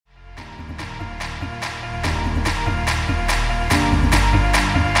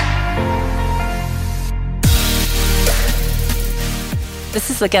This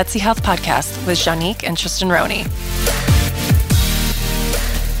is the Gutsy Health Podcast with Janique and Tristan Roney.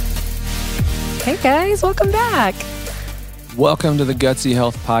 Hey guys, welcome back. Welcome to the Gutsy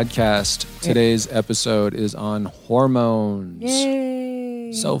Health Podcast. Today's episode is on hormones.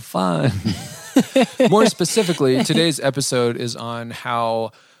 Yay. So fun. More specifically, today's episode is on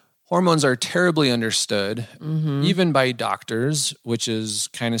how hormones are terribly understood, even by doctors, which is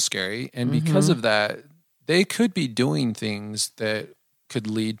kind of scary. And because of that, they could be doing things that could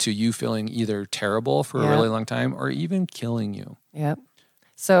lead to you feeling either terrible for a really long time or even killing you. Yep.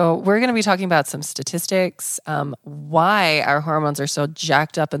 So we're going to be talking about some statistics, why our hormones are so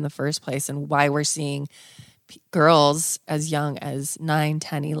jacked up in the first place, and why we're seeing girls as young as 9,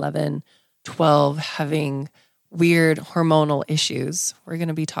 10, 11, 12 having weird hormonal issues. We're going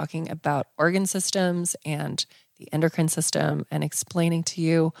to be talking about organ systems and the endocrine system and explaining to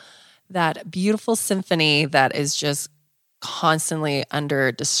you that beautiful symphony that is just constantly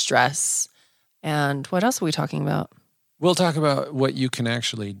under distress. And what else are we talking about? We'll talk about what you can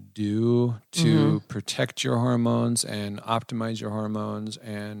actually do to protect your hormones and optimize your hormones,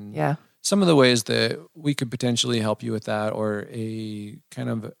 and some of the ways that we could potentially help you with that, or a kind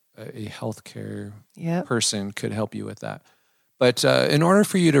of a healthcare person could help you with that. But in order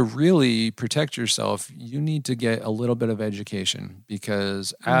for you to really protect yourself, you need to get a little bit of education,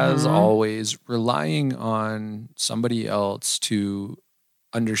 because as always, relying on somebody else to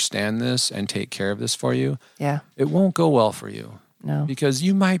understand this and take care of this for you, it won't go well for you. No. Because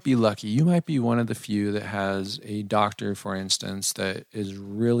you might be lucky. You might be one of the few that has a doctor, for instance, that is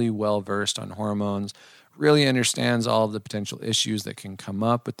really well-versed on hormones, really understands all of the potential issues that can come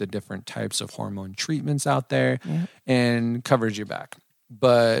up with the different types of hormone treatments out there, and covers your back.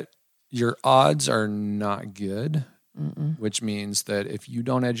 But your odds are not good, which means that if you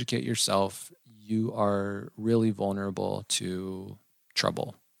don't educate yourself, you are really vulnerable to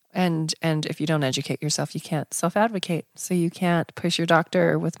trouble. And if you don't educate yourself, you can't self-advocate. So you can't push your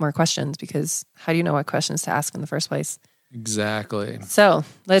doctor with more questions, because how do you know what questions to ask in the first place? Exactly. So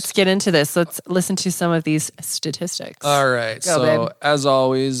let's get into this. Let's listen to some of these statistics. All right. Go, babe. As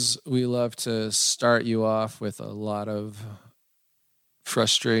always, we love to start you off with a lot of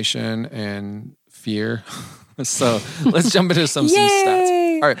frustration and fear. So let's jump into some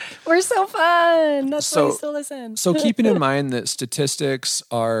stats. All right. We're so fun. That's why you still listen. So keeping in mind that statistics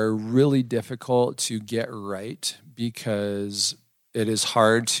are really difficult to get right, because it is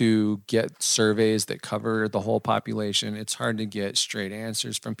hard to get surveys that cover the whole population. It's hard to get straight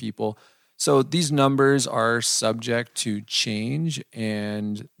answers from people. So these numbers are subject to change,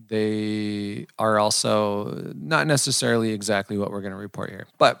 and they are also not necessarily exactly what we're going to report here.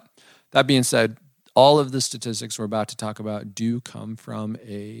 But that being said, all of the statistics we're about to talk about do come from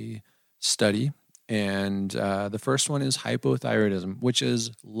a study. And the first one is hypothyroidism, which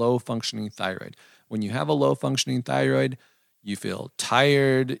is low-functioning thyroid. When you have a low-functioning thyroid, you feel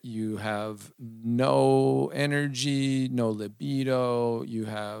tired, you have no energy, no libido, you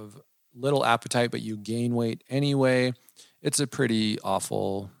have little appetite, but you gain weight anyway. It's a pretty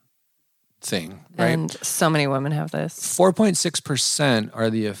awful thing, right? And so many women have this. 4.6% are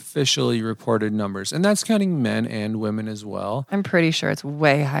the officially reported numbers, and that's counting men and women as well. I'm pretty sure it's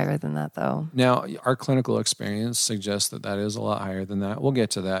way higher than that, though. Now, our clinical experience suggests that that is a lot higher than that. We'll get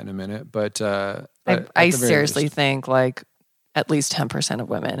to that in a minute, but I seriously think like at least 10% of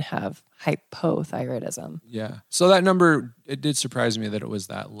women have hypothyroidism. Yeah. So that number, it did surprise me that it was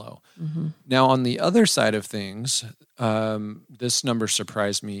that low. Now, on the other side of things, this number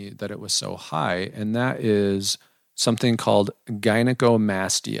surprised me that it was so high, and that is something called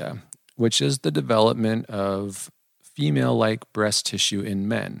gynecomastia, which is the development of female-like breast tissue in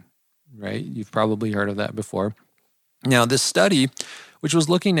men, right? You've probably heard of that before. Now, this study, which was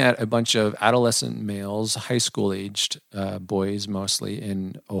looking at a bunch of adolescent males, high school-aged boys mostly,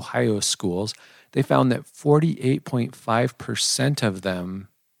 in Ohio schools, they found that 48.5% of them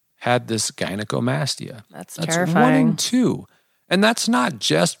had this gynecomastia. That's One terrifying. in two. And that's not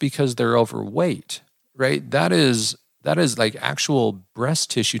just because they're overweight, right? That is like actual breast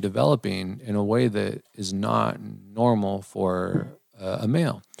tissue developing in a way that is not normal for a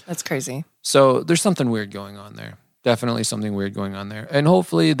male. That's crazy. So there's something weird going on there. Definitely something weird going on there. And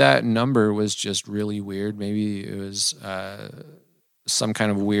hopefully that number was just really weird. Maybe it was some kind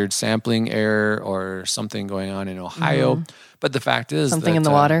of weird sampling error or something going on in Ohio. But the fact is something that, in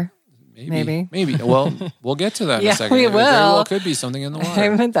the water. Maybe. Well, we'll get to that in a second. We There very will. well could be something in the water. I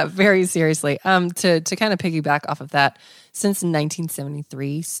meant that very seriously. To kind of piggyback off of that, since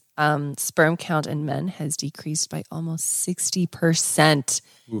 1973, sperm count in men has decreased by almost 60%.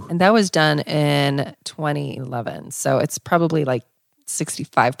 Ooh. And that was done in 2011. So it's probably like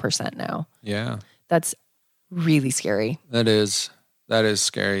 65% now. Yeah. That's really scary. That is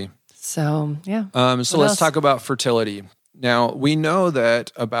scary. So, yeah. So let's talk about fertility. Now, we know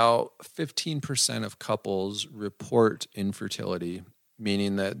that about 15% of couples report infertility,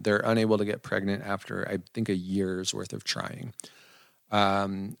 meaning that they're unable to get pregnant after, I think, a year's worth of trying.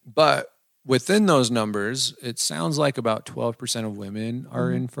 But within those numbers, it sounds like about 12% of women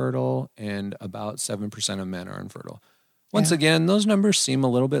are infertile and about 7% of men are infertile. Once again, those numbers seem a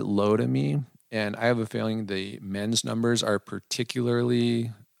little bit low to me, and I have a feeling the men's numbers are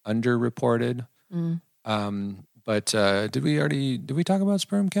particularly underreported. But did we talk about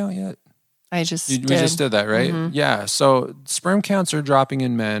sperm count yet? We just did that, right? Mm-hmm. Yeah. So sperm counts are dropping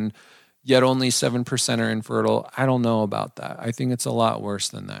in men, yet only 7% are infertile. I don't know about that. I think it's a lot worse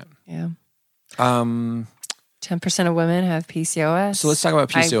than that. Yeah. 10% of women have PCOS. So let's talk about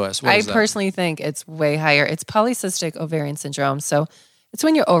PCOS. I personally think it's way higher. It's polycystic ovarian syndrome. So it's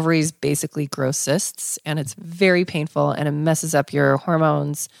when your ovaries basically grow cysts, and it's very painful, and it messes up your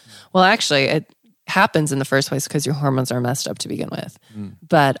hormones. Well, actually, it happens in the first place because your hormones are messed up to begin with.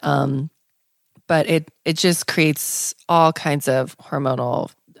 But it just creates all kinds of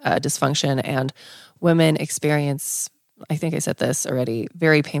hormonal dysfunction, and women experience, I think I said this already,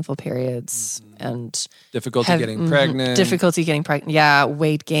 very painful periods and difficulty getting pregnant. Yeah,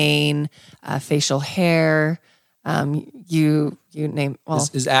 weight gain, facial hair. You name. Well,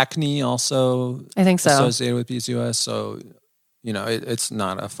 is acne also? I think so. Associated with PCOS. So it's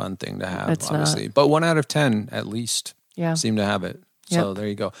not a fun thing to have, it's obviously. not. But 1 out of 10 at least seem to have it. So Yep. there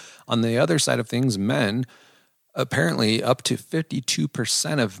you go. On the other side of things, men, apparently up to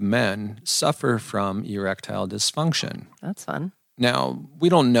 52% of men suffer from erectile dysfunction. That's fun. Now, we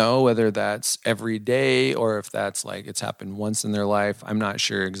don't know whether that's every day or if that's like it's happened once in their life. I'm not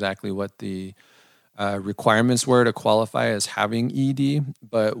sure exactly what the requirements were to qualify as having ED,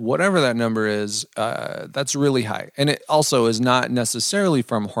 but whatever that number is, that's really high. And it also is not necessarily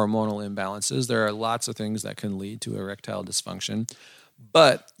from hormonal imbalances. There are lots of things that can lead to erectile dysfunction.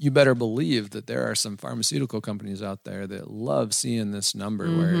 But you better believe that there are some pharmaceutical companies out there that love seeing this number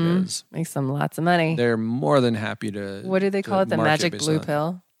where it is. Makes them lots of money. They're more than happy to. What do they call it? The magic blue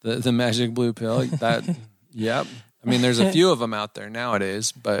pill? The magic blue pill. That, yep. I mean, there's a few of them out there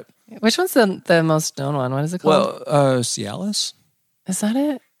nowadays, but. Which one's the most known one? What is it called? Well, Cialis. Is that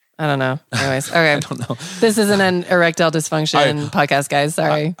it? I don't know. Anyways, okay. I don't know. This isn't an erectile dysfunction podcast, guys.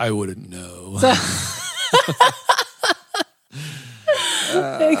 Sorry. I wouldn't know.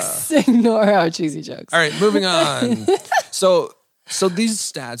 Ignore our cheesy jokes. All right, moving on. So these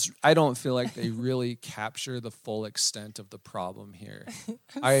stats, I don't feel like they really capture the full extent of the problem here.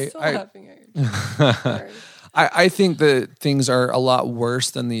 Laughing at your jokes. Sorry. I think that things are a lot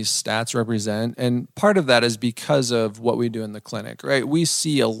worse than these stats represent. And part of that is because of what we do in the clinic, right? We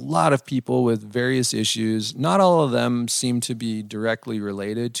see a lot of people with various issues. Not all of them seem to be directly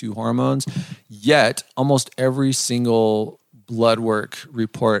related to hormones, yet almost every single blood work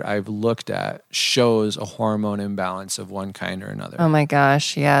report I've looked at shows a hormone imbalance of one kind or another. Oh my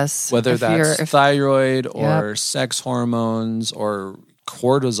gosh, yes. Whether that's thyroid or sex hormones or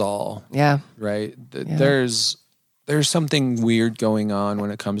cortisol. Yeah. Right? There's something weird going on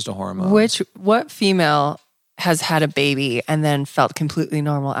when it comes to hormones. What female has had a baby and then felt completely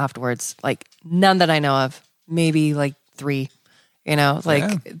normal afterwards? Like none that I know of. Maybe like 3.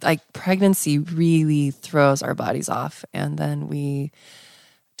 Like pregnancy really throws our bodies off, and then we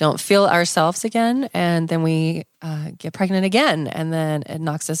don't feel ourselves again, and then we get pregnant again, and then it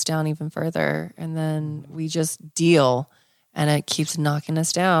knocks us down even further, and then we just deal, and it keeps knocking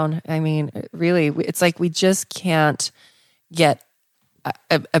us down. I mean, really, it's like we just can't get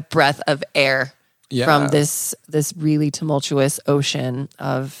a breath of air from this really tumultuous ocean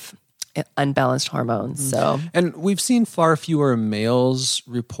of unbalanced hormones. So, and we've seen far fewer males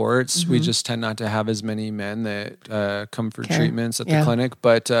reports. We just tend not to have as many men that come for treatments at the clinic.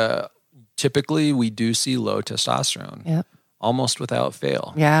 But typically, we do see low testosterone, almost without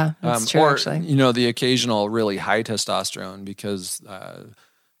fail. Yeah, that's true. Or actually, the occasional really high testosterone because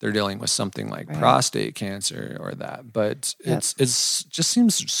they're dealing with something like prostate cancer or that. But it's just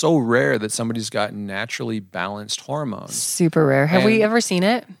seems so rare that somebody's got naturally balanced hormones. Super rare. Have we ever seen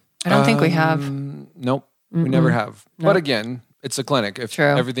it? I don't think we have. Nope, we never have. Nope. But again, it's a clinic. If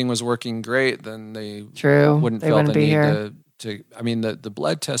everything was working great, then they wouldn't feel the need to. I mean, the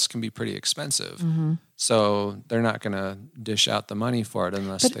blood tests can be pretty expensive, so they're not going to dish out the money for it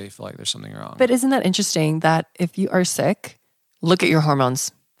unless they feel like there's something wrong. But isn't that interesting that if you are sick, look at your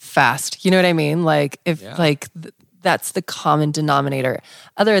hormones fast. You know what I mean? Like if that's the common denominator,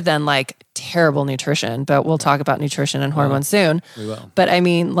 other than like terrible nutrition. But we'll talk about nutrition and hormones soon. We will. But I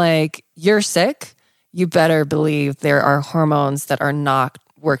mean, like, you're sick, you better believe there are hormones that are not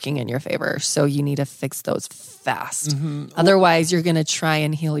working in your favor. So you need to fix those fast. Otherwise, you're going to try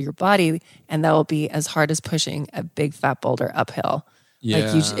and heal your body, and that will be as hard as pushing a big fat boulder uphill.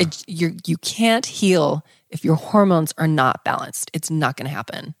 Yeah. Like you can't heal if your hormones are not balanced. It's not going to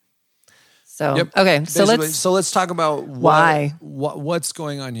happen. So, okay. So let's talk about what's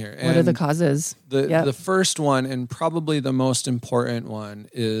going on here. And what are the causes? The first one, and probably the most important one,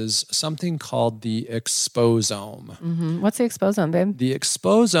 is something called the exposome. Mm-hmm. What's the exposome, babe? The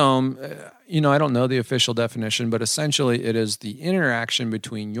exposome, I don't know the official definition, but essentially it is the interaction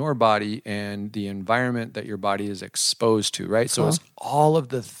between your body and the environment that your body is exposed to, right? So it's all of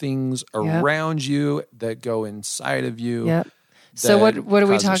the things around you that go inside of you. Yep. So what are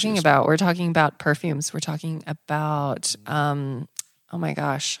we talking about? We're talking about perfumes. We're talking about, oh my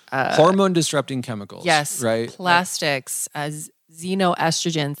gosh. Hormone disrupting chemicals. Yes. Right? Plastics,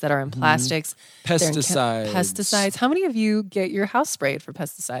 xenoestrogens that are in plastics. Pesticides. How many of you get your house sprayed for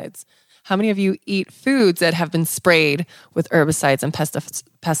pesticides? How many of you eat foods that have been sprayed with herbicides and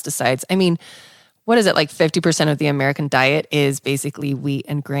pesticides? I mean, what is it, like 50% of the American diet is basically wheat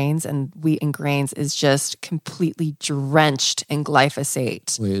and grains, and wheat and grains is just completely drenched in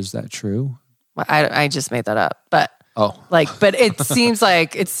glyphosate. Wait, is that true? Well, I just made that up, but but it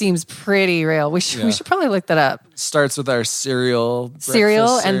seems pretty real. We should probably look that up. Starts with our cereal,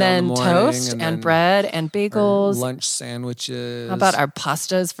 and then toast and bread and bagels, lunch sandwiches. How about our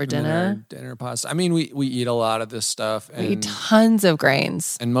pastas for dinner? Dinner pasta. I mean, we eat a lot of this stuff. And we eat tons of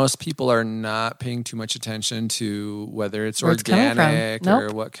grains. And most people are not paying too much attention to whether it's organic or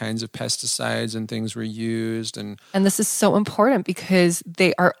what kinds of pesticides and things were used. And this is so important because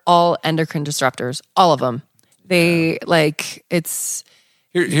they are all endocrine disruptors, all of them. Here's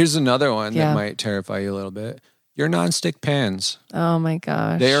another one that might terrify you a little bit. Your nonstick pans. Oh my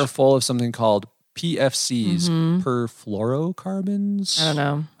gosh. They are full of something called PFCs, perfluorocarbons. I don't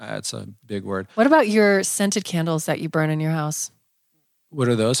know. That's a big word. What about your scented candles that you burn in your house? What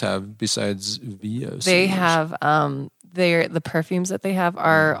do those have besides VOC? They have the perfumes that they have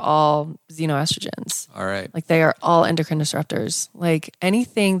are all xenoestrogens. All right. Like they are all endocrine disruptors. Like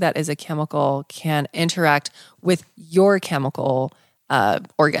anything that is a chemical can interact with your chemical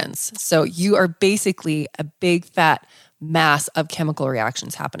organs. So you are basically a big fat mass of chemical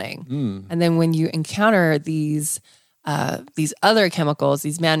reactions happening. And then when you encounter these other chemicals,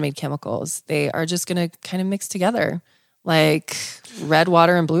 these man-made chemicals, they are just going to kind of mix together. Like red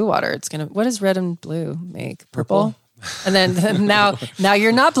water and blue water. What does red and blue make? Purple? And then now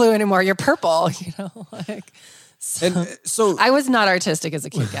you're not blue anymore. You're purple, So I was not artistic as a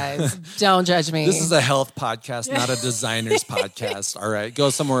kid, guys. Don't judge me. This is a health podcast, not a designer's podcast. All right.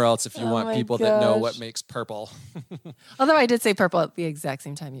 Go somewhere else if you want people that know what makes purple. Although I did say purple at the exact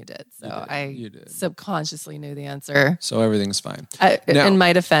same time you did. So I subconsciously knew the answer. So everything's fine. In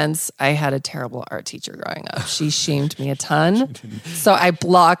my defense, I had a terrible art teacher growing up. She shamed me a ton. So I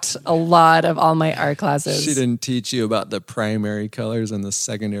blocked a lot of all my art classes. She didn't teach you about the primary colors and the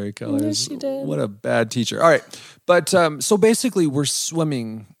secondary colors. Yes, she did. What a bad teacher. All right. But so basically we're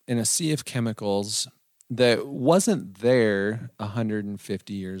swimming in a sea of chemicals that wasn't there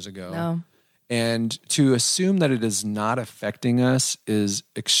 150 years ago. No. And to assume that it is not affecting us is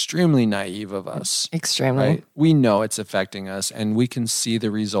extremely naive of us. Extremely. Right? We know it's affecting us, and we can see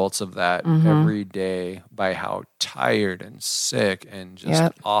the results of that every day by how tired and sick and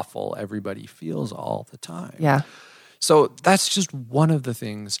just awful everybody feels all the time. Yeah. So that's just one of the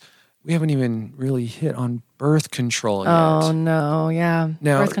things. We haven't even really hit on birth control yet. Oh, no. Yeah.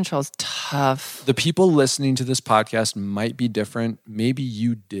 Now, birth control is tough. The people listening to this podcast might be different. Maybe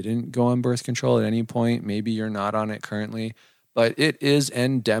you didn't go on birth control at any point. Maybe you're not on it currently. But it is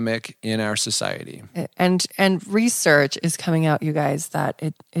endemic in our society. And research is coming out, you guys, that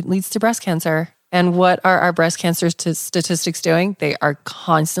it leads to breast cancer. And what are our breast cancer statistics doing? They are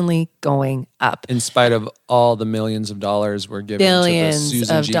constantly going up. In spite of all the millions of dollars we're giving to the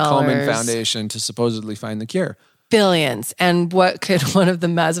Susan G. Komen Foundation to supposedly find the cure. Billions. And what could one of the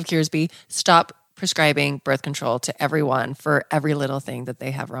massive cures be? Stop prescribing birth control to everyone for every little thing that they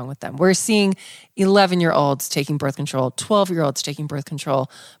have wrong with them. We're seeing 11-year-olds taking birth control, 12-year-olds taking birth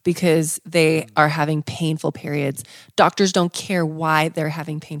control because they are having painful periods. Doctors don't care why they're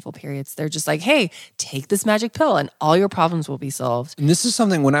having painful periods. They're just like, hey, take this magic pill and all your problems will be solved. And this is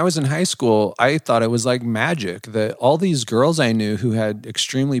something, when I was in high school, I thought it was like magic that all these girls I knew who had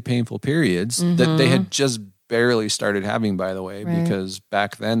extremely painful periods, that they had just barely started having, by the way, because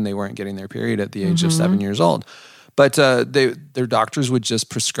back then they weren't getting their period at the age of 7 years old. But their doctors would just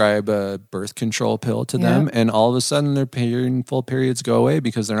prescribe a birth control pill to them, and all of a sudden their painful periods go away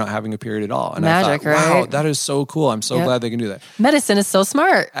because they're not having a period at all. And Magic, I thought, wow, right? that is so cool. I'm so glad they can do that. Medicine is so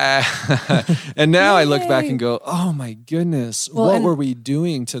smart. And now I look back and go, oh my goodness, what were we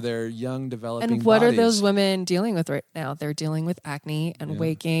doing to their young developing And what bodies? are those women dealing with right now? They're dealing with acne and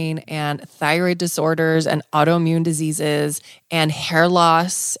weight gain and thyroid disorders and autoimmune diseases and hair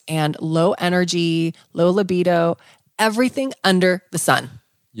loss and low energy, low libido, everything under the sun.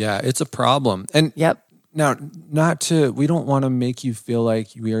 Yeah, it's a problem. And now, we don't want to make you feel like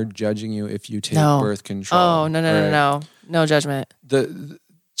we are judging you if you take birth control. Oh, no. No judgment.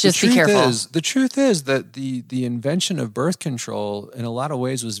 Just be careful. The truth is that the invention of birth control in a lot of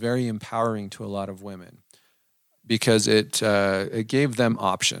ways was very empowering to a lot of women because it gave them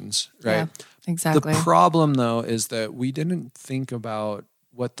options, right? Yeah, exactly. The problem, though, is that we didn't think about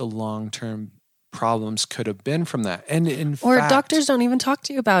what the long-term problems could have been from that. And in fact, doctors don't even talk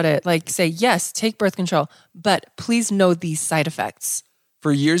to you about it. Like say, yes, take birth control, but please know these side effects.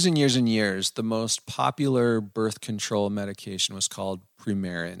 For years and years and years, the most popular birth control medication was called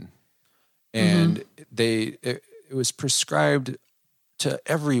Premarin. And it was prescribed to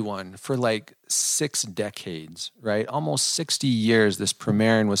everyone for like 6 decades, right? Almost 60 years, this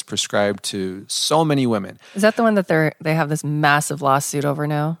Premarin was prescribed to so many women. Is that the one that they have this massive lawsuit over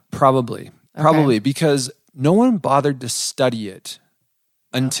now? Probably, because no one bothered to study it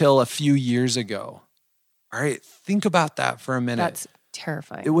until a few years ago. All right, think about that for a minute. That's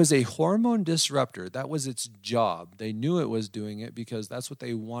terrifying. It was a hormone disruptor. That was its job. They knew it was doing it because that's what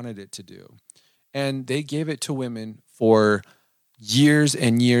they wanted it to do. And they gave it to women for years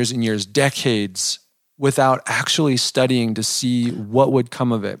and years and years, decades, without actually studying to see what would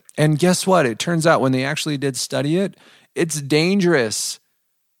come of it. And guess what? It turns out when they actually did study it, it's dangerous.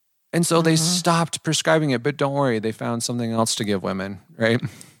 And so they stopped prescribing it. But don't worry, they found something else to give women, right?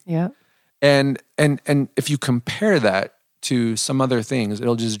 Yeah. And if you compare that to some other things,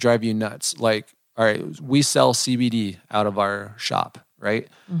 it'll just drive you nuts. Like, all right, we sell CBD out of our shop, right?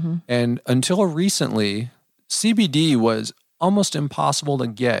 And until recently, CBD was almost impossible to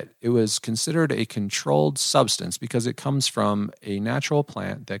get. It was considered a controlled substance because it comes from a natural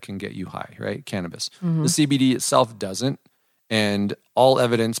plant that can get you high, right? Cannabis. The CBD itself doesn't, and all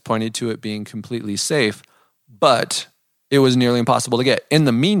evidence pointed to it being completely safe, but it was nearly impossible to get. In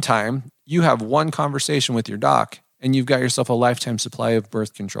the meantime, you have one conversation with your doc and you've got yourself a lifetime supply of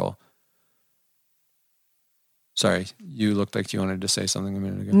birth control. Sorry, you looked like you wanted to say something a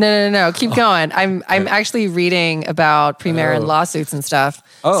minute ago. No. Keep going. I'm actually reading about Premarin lawsuits and stuff.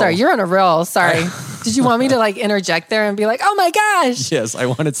 Sorry, you're on a roll. Sorry. Did you want me to like interject there and be like, oh my gosh? Yes, I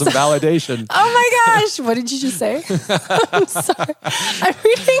wanted some validation. Oh my gosh. What did you just say? I'm sorry. I'm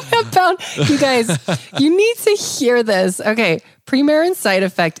reading about, you guys, you need to hear this. Okay. Premarin side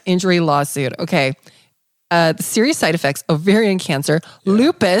effect injury lawsuit. Okay. The serious side effects: ovarian cancer,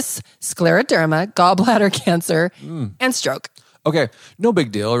 lupus, scleroderma, gallbladder cancer, and stroke. Okay, no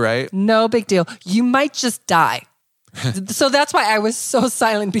big deal, right? No big deal. You might just die. So that's why I was so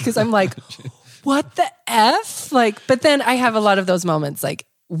silent, because I'm like, what the F? Like, but then I have a lot of those moments like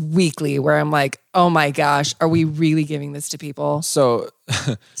weekly where I'm like, oh my gosh, are we really giving this to people? So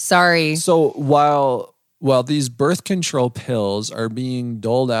sorry. So while these birth control pills are being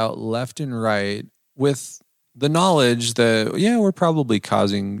doled out left and right with the knowledge that, we're probably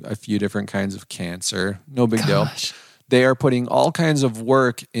causing a few different kinds of cancer. No big deal. They are putting all kinds of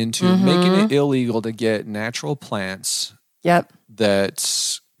work into making it illegal to get natural plants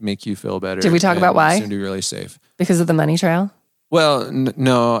that make you feel better. Did we talk about why? Seem to be really safe. Because of the money trail? Well,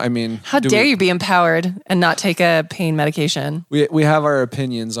 no, I mean... How dare you be empowered and not take a pain medication? We have our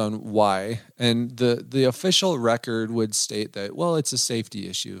opinions on why, and the official record would state that, well, it's a safety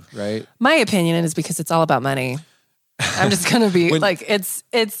issue, right? My opinion is because it's all about money. I'm just going to be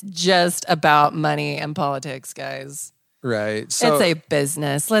it's just about money and politics, guys. Right. So, it's a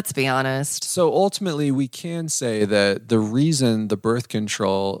business, let's be honest. So ultimately, we can say that the reason the birth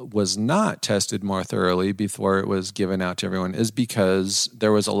control was not tested more thoroughly before it was given out to everyone is because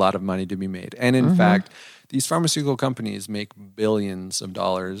there was a lot of money to be made. And in fact, these pharmaceutical companies make billions of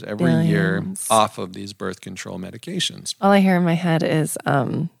dollars every year off of these birth control medications. All I hear in my head is,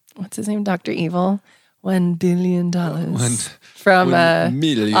 what's his name? Dr. Evil? $1 billion from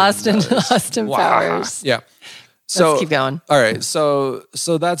Austin wow. Powers. Yeah. So let's keep going. All right. So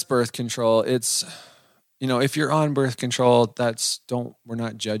that's birth control. It's, if you're on birth control, we're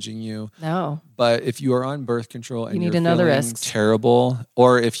not judging you. No. But if you are on birth control and you need you're another feeling risk. terrible,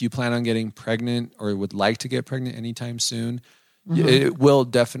 or if you plan on getting pregnant or would like to get pregnant anytime soon, it will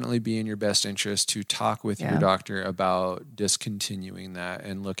definitely be in your best interest to talk with your Yeah. doctor about discontinuing that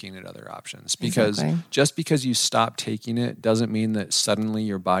and looking at other options. Because Exactly. just because you stop taking it doesn't mean that suddenly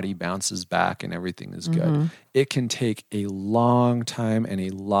your body bounces back and everything is good. It can take a long time and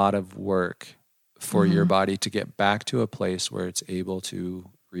a lot of work for your body to get back to a place where it's able to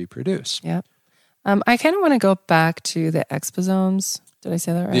reproduce. Yep. I kind of want to go back to the exposomes. Did I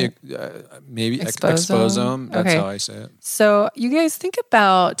say that right? Maybe Exposome? exposome. That's Okay. how I say it. So you guys think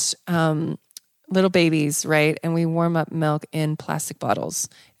about little babies, right? And we warm up milk in plastic bottles.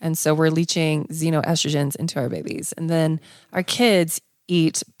 And so we're leaching xenoestrogens into our babies. And then our kids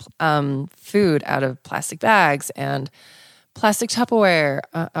eat food out of plastic bags and plastic Tupperware,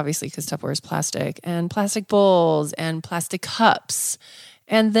 obviously because Tupperware is plastic, and plastic bowls and plastic cups.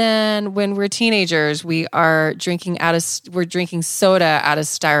 And then when we're teenagers, we're drinking soda out of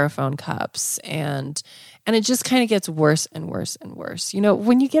styrofoam cups, and it just kind of gets worse and worse and worse.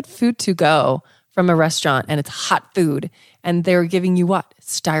 When you get food to go from a restaurant and it's hot food, and they're giving you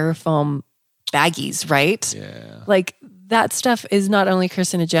styrofoam baggies, right? Yeah. Like that stuff is not only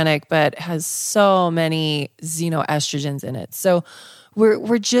carcinogenic, but has so many xenoestrogens in it. So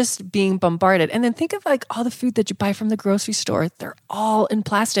we're just being bombarded. And then think of all the food that you buy from the grocery store. They're all in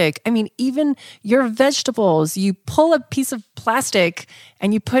plastic. I mean, even your vegetables, you pull a piece of plastic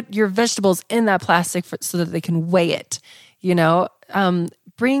and you put your vegetables in that plastic so that they can weigh it, we'll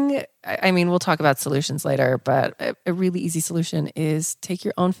talk about solutions later, but a really easy solution is take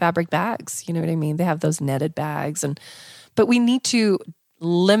your own fabric bags. You know what I mean? They have those netted bags, but we need to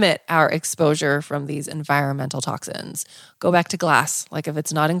limit our exposure from these environmental toxins. Go back to glass. If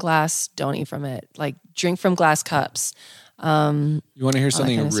it's not in glass, don't eat from it. Drink from glass cups. You want to hear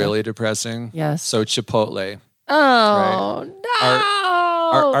something kind of really depressing? Yes. So Chipotle. Oh,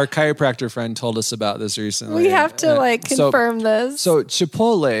 no. Our chiropractor friend told us about this recently. We have to confirm this. So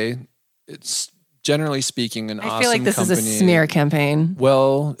Chipotle, it's generally speaking an awesome company. I feel like this is a smear campaign.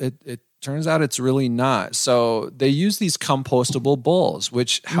 Well, it turns out it's really not. So they use these compostable bowls,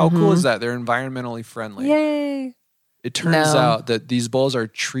 which how cool is that? They're environmentally friendly. Yay. It turns out that these bowls are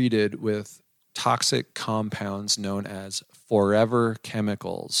treated with toxic compounds known as forever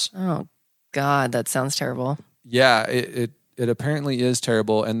chemicals. Oh, God, that sounds terrible. Yeah, it apparently is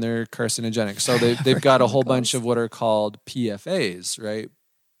terrible, and they're carcinogenic. So they've got a whole bunch of what are called PFAs, right?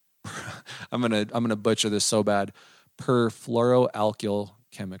 I'm gonna butcher this so bad. Perfluoroalkyl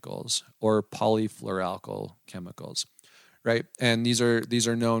chemicals or polyfluoroalkyl chemicals, right? And these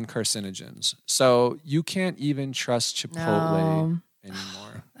are known carcinogens. So you can't even trust Chipotle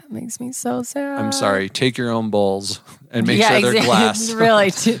anymore. That makes me so sad. I'm sorry. Take your own bowls and make sure they're glass.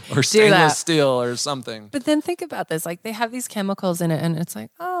 Really, or stainless steel or something. But then think about this. They have these chemicals in it and it's oh,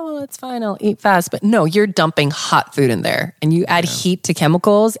 well, it's fine. I'll eat fast. But no, you're dumping hot food in there and you add heat to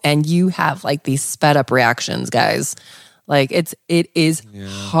chemicals and you have these sped up reactions, guys. It is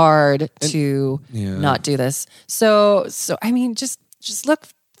hard to not do this. So I mean, just look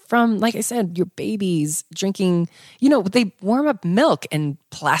from, like I said, your babies drinking, they warm up milk in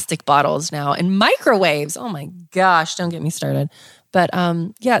plastic bottles now and microwaves. Oh my gosh, don't get me started. But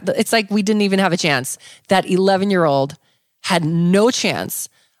it's we didn't even have a chance. That 11-year-old had no chance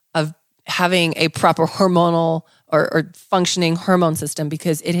of having a proper hormonal or functioning hormone system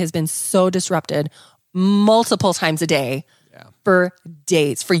because it has been so disrupted multiple times a day for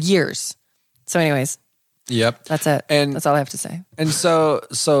days, for years. So anyways, yep, that's it. And that's all I have to say. And so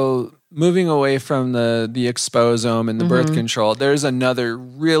moving away from the exposome and the birth control, there's another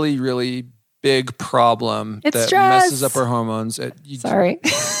really, really big problem that stress. messes up our hormones. Sorry.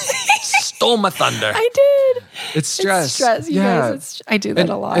 Stole my thunder. I did. It's stress. It's stress, you guys. I do that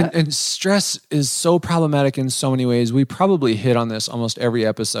a lot. And stress is so problematic in so many ways. We probably hit on this almost every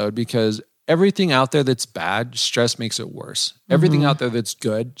episode because everything out there that's bad, stress makes it worse. Everything out there that's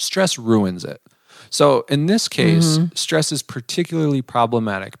good, stress ruins it. So in this case, stress is particularly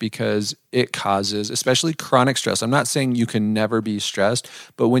problematic because it causes, especially chronic stress. I'm not saying you can never be stressed,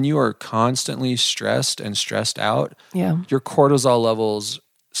 but when you are constantly stressed and stressed out, your cortisol levels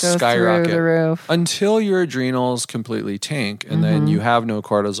skyrocket through the roof until your adrenals completely tank. And then you have no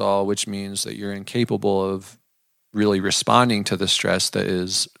cortisol, which means that you're incapable of really responding to the stress that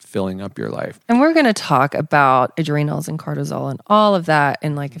is filling up your life. And we're going to talk about adrenals and cortisol and all of that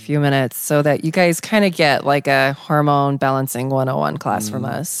in a few minutes so that you guys kind of get a hormone balancing 101 class from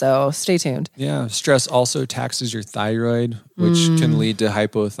us. So stay tuned. Yeah. Stress also taxes your thyroid, which can lead to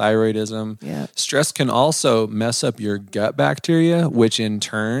hypothyroidism. Yeah. Stress can also mess up your gut bacteria, which in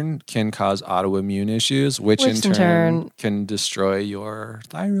turn can cause autoimmune issues, which in turn can destroy your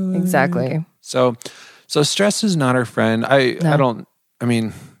thyroid. Exactly. So So stress is not our friend. I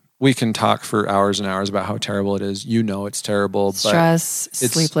mean, we can talk for hours and hours about how terrible it is. You know it's terrible. Stress,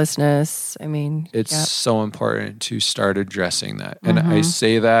 sleeplessness. I mean, it's so important to start addressing that. And I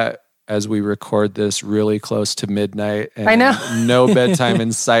say that as we record this really close to midnight and I know. no bedtime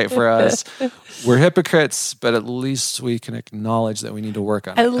in sight for us. We're hypocrites, but at least we can acknowledge that we need to work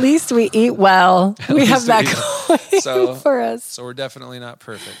on it. At least we eat well. We have that going for us. So we're definitely not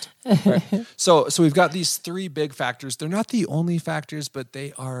perfect. Right. So we've got these 3 big factors. They're not the only factors, but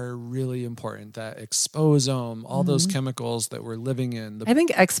they are really important. That exposome, all those chemicals that we're living in. I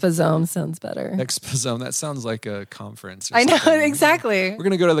think exposome sounds better. Exposome, that sounds like a conference. I know, exactly. We're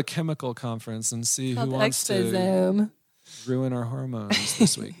going to go to the chemical conference and see who wants exposome. to ruin our hormones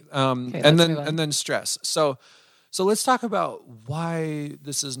this week. Okay, and then stress. So let's talk about why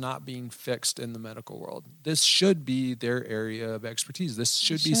this is not being fixed in the medical world. This should be their area of expertise. This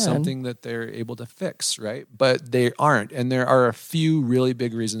should be something that they're able to fix, right? But they aren't. And there are a few really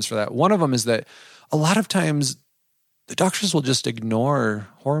big reasons for that. One of them is that a lot of times the doctors will just ignore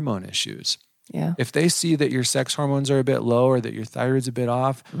hormone issues. Yeah. If they see that your sex hormones are a bit low or that your thyroid's a bit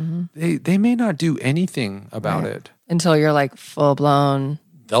off, they may not do anything about it. Until you're like full blown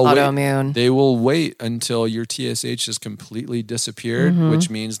autoimmune. They will wait until your TSH has completely disappeared, which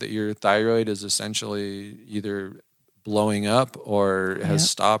means that your thyroid is essentially either blowing up or has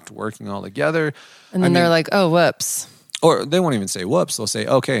stopped working altogether. And then they're like, oh, whoops. Or they won't even say whoops. They'll say,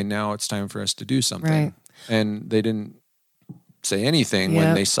 okay, now it's time for us to do something. Right. And they didn't say anything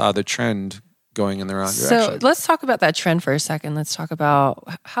when they saw the trend going in the wrong direction. So let's talk about that trend for a second. Let's talk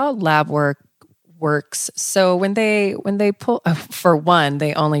about how lab work works. So when they pull, for one,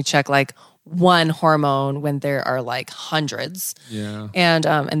 they only check like one hormone when there are like hundreds. Yeah.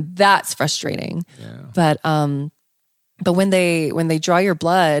 And that's frustrating. Yeah. But when they draw your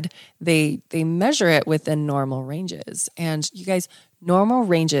blood, they measure it within normal ranges. And you guys, normal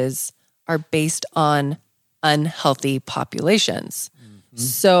ranges are based on unhealthy populations.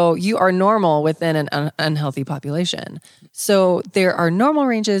 So you are normal within an unhealthy population. So there are normal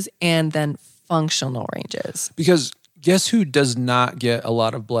ranges and then functional ranges. Because guess who does not get a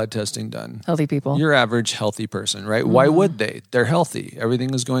lot of blood testing done? Healthy people. Your average healthy person, right? Why would they? They're healthy.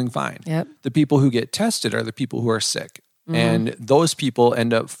 Everything is going fine. Yep. The people who get tested are the people who are sick. And those people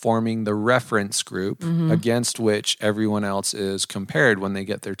end up forming the reference group against which everyone else is compared when they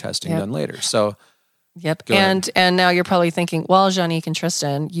get their testing done later. So Yep. And now you're probably thinking, well, Janique and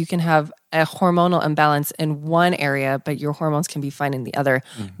Tristan, you can have a hormonal imbalance in one area, but your hormones can be fine in the other.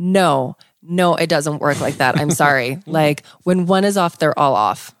 No, it doesn't work like that. I'm sorry. Like when one is off, they're all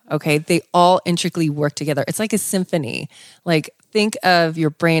off. Okay. They all intricately work together. It's like a symphony. Like think of your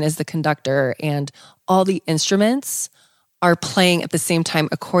brain as the conductor and all the instruments are playing at the same time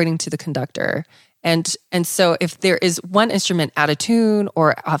according to the conductor. And so if there is one instrument out of tune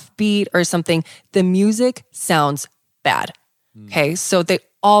or off beat or something, the music sounds bad. Okay. So they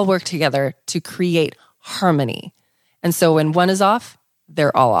all work together to create harmony. And so when one is off,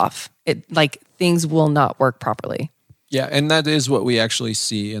 they're all off. It like things will not work properly. Yeah. And that is what we actually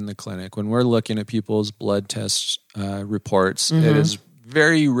see in the clinic. When we're looking at people's blood test reports, it is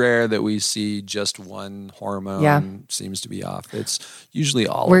very rare that we see just one hormone seems to be off. It's usually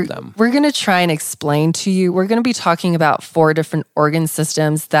all of them. We're going to try and explain to you. We're going to be talking about 4 different organ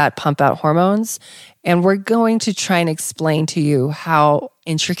systems that pump out hormones. And we're going to try and explain to you how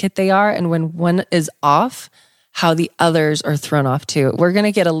intricate they are. And when one is off, how the others are thrown off too. We're going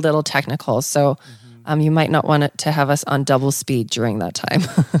to get a little technical. So you might not want it to have us on double speed during that time.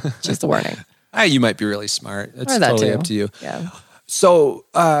 Just a warning. You might be really smart. It's totally up to you. Yeah. So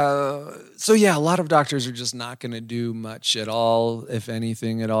yeah, a lot of doctors are just not going to do much at all, if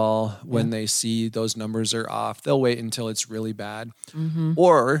anything at all, when they see those numbers are off. They'll wait until it's really bad.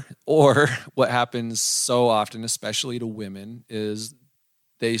 Or what happens so often, especially to women, is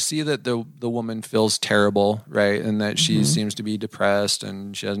they see that the woman feels terrible, right? And that she seems to be depressed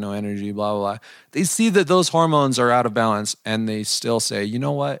and she has no energy, blah, blah, blah. They see that those hormones are out of balance and they still say, you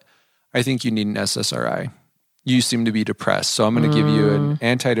know what? I think you need an SSRI. You seem to be depressed, so I'm going to give you an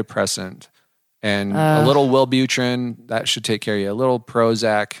antidepressant and a little Wellbutrin. That should take care of you. A little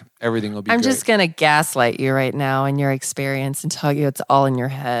Prozac, everything will be great. I'm just going to gaslight you right now in your experience and tell you it's all in your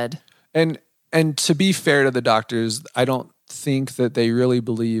head. And to be fair to the doctors, I don't think that they really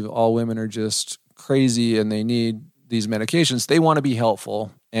believe all women are just crazy and they need these medications. They want to be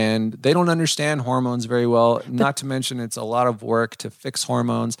helpful. And they don't understand hormones very well, not to mention it's a lot of work to fix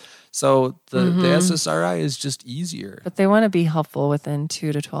hormones. So the SSRI is just easier. But they want to be helpful within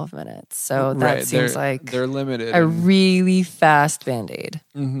 2 to 12 minutes. So that seems like they're limited. A really fast Band-Aid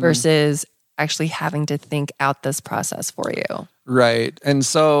versus actually having to think out this process for you. Right. And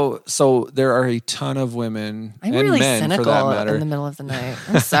so there are a ton of women I'm and really men cynical for that matter. in the middle of the night.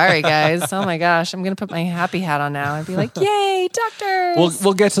 I'm sorry, guys. Oh my gosh. I'm going to put my happy hat on now and be like, yay, doctors.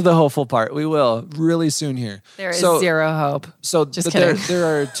 We'll get to the hopeful part. We will really soon here. There is zero hope. So Just kidding. there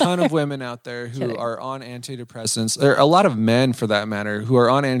are a ton of women out there who are on antidepressants. There are a lot of men for that matter who are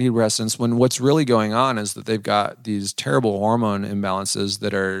on antidepressants when what's really going on is that they've got these terrible hormone imbalances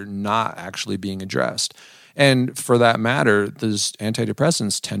that are not actually being addressed. And for that matter, those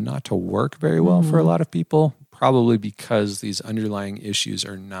antidepressants tend not to work very well for a lot of people, probably because these underlying issues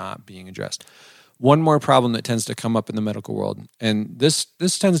are not being addressed. One more problem that tends to come up in the medical world, and this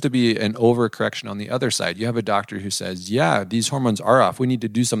tends to be an overcorrection on the other side. You have a doctor who says, yeah, these hormones are off. We need to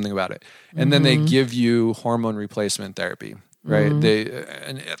do something about it. And then they give you hormone replacement therapy, right?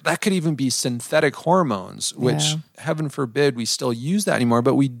 And that could even be synthetic hormones, which heaven forbid we still use that anymore,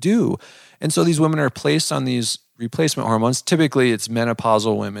 but we do. And so these women are placed on these replacement hormones. Typically, it's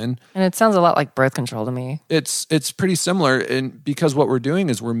menopausal women. And it sounds a lot like birth control to me. It's pretty similar, and because what we're doing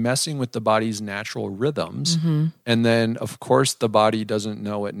is we're messing with the body's natural rhythms. And then, of course, the body doesn't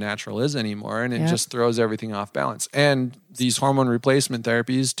know what natural is anymore, and it just throws everything off balance. And these hormone replacement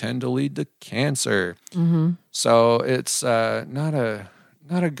therapies tend to lead to cancer. So it's not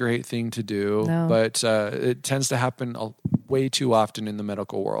a great thing to do, but it tends to happen way too often in the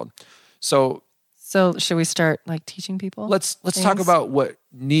medical world. So should we start like teaching people? Let's talk about what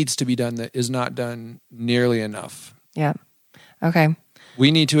needs to be done that is not done nearly enough. Yeah. Okay.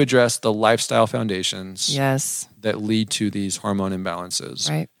 We need to address the lifestyle foundations Yes. that lead to these hormone imbalances.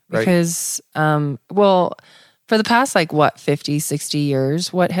 Right. Because, for the past 50, 60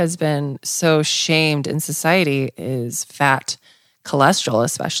 years, what has been so shamed in society is fat, cholesterol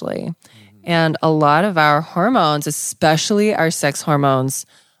especially. And a lot of our hormones, especially our sex hormones,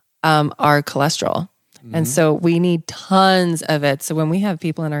 are cholesterol. And so we need tons of it. So when we have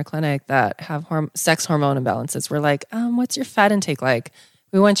people in our clinic that have sex hormone imbalances, we're like, what's your fat intake like?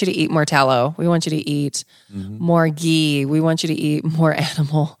 We want you to eat more tallow. We want you to eat more ghee. We want you to eat more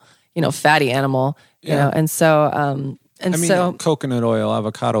animal, fatty animal, you know. And so, coconut oil,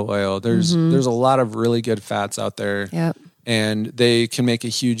 avocado oil, there's a lot of really good fats out there. Yep. And they can make a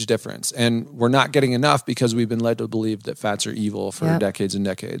huge difference. And we're not getting enough because we've been led to believe that fats are evil for decades and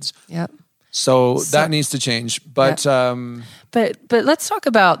decades. Yep. So that needs to change. But but let's talk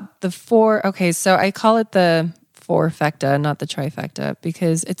about the four. Okay, so I call it the fourfecta, not the trifecta,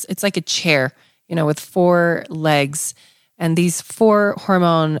 because it's like a chair, with four legs, and these four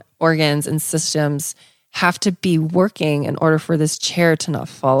hormone organs and systems have to be working in order for this chair to not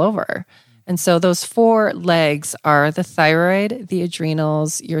fall over. And so those four legs are the thyroid, the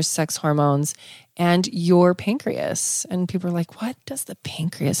adrenals, your sex hormones, and your pancreas. And people are like, what does the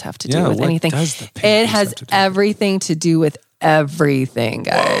pancreas have to do with anything? It has everything to do with everything,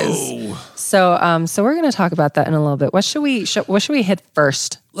 guys. Whoa. So we're going to talk about that in a little bit. What should we hit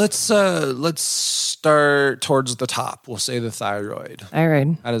first? Let's start towards the top. We'll say the thyroid.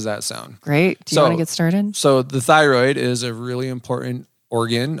 Thyroid. How does that sound? Great. Do you want to get started? So the thyroid is a really important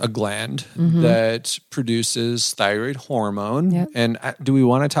organ, a gland that produces thyroid hormone. Yep. And do we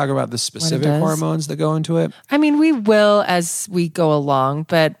want to talk about the specific hormones that go into it? I mean, we will as we go along,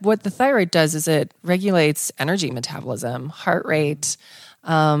 but what the thyroid does is it regulates energy metabolism, heart rate.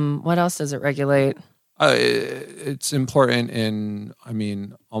 What else does it regulate? It's important in,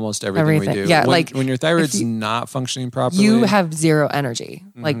 almost everything we do. Yeah, when your thyroid's not functioning properly, you have zero energy,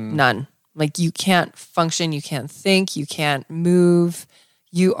 none. You can't function, you can't think, you can't move.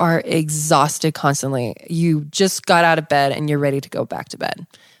 You are exhausted constantly. You just got out of bed and you're ready to go back to bed.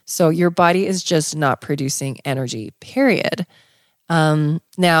 So your body is just not producing energy, period.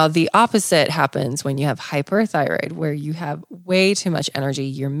 Now, the opposite happens when you have hyperthyroid, where you have way too much energy.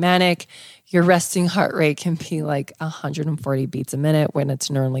 You're manic. Your resting heart rate can be 140 beats a minute when it's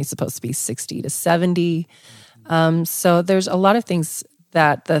normally supposed to be 60 to 70. So there's a lot of things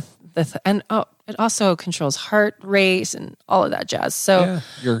that it also controls heart rate and all of that jazz. So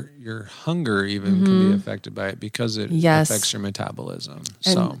your hunger even can be affected by it because it affects your metabolism.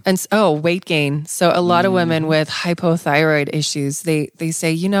 And weight gain. So a lot of women with hypothyroid issues, they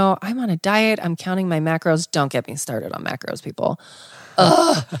say, I'm on a diet. I'm counting my macros. Don't get me started on macros, people.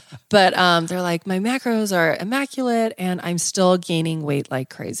 But they're like, my macros are immaculate and I'm still gaining weight like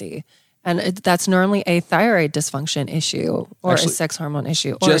crazy. And that's normally a thyroid dysfunction issue or a sex hormone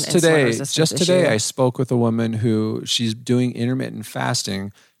issue or just an insulin resistance today, issue. I spoke with a woman who she's doing intermittent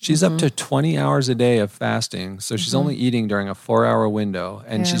fasting. She's up to 20 hours a day of fasting. So she's only eating during a 4-hour window.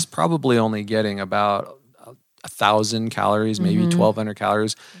 And she's probably only getting about 1,000 calories, maybe 1,200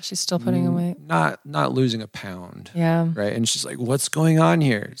 calories. She's still putting on weight. Not losing a pound. Yeah. Right. And she's like, what's going on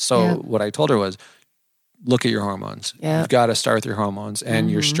here? So what I told her was, look at your hormones. You've got to start with your hormones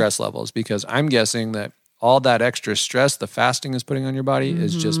and your stress levels, because I'm guessing that all that extra stress the fasting is putting on your body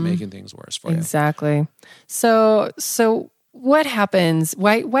is just making things worse for you. Exactly. So what happens?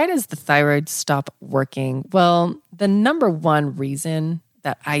 Why does the thyroid stop working? Well, the number one reason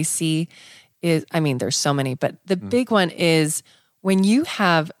that I see is, I mean, there's so many, but the big one is when you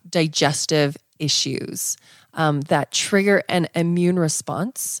have digestive issues that trigger an immune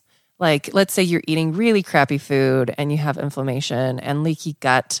response. Like, let's say you're eating really crappy food and you have inflammation and leaky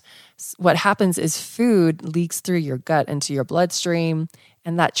gut. What happens is food leaks through your gut into your bloodstream,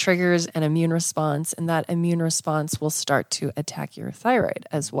 and that triggers an immune response, and that immune response will start to attack your thyroid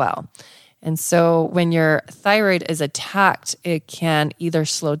as well. And so when your thyroid is attacked, it can either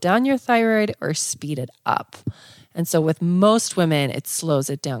slow down your thyroid or speed it up. And so with most women, it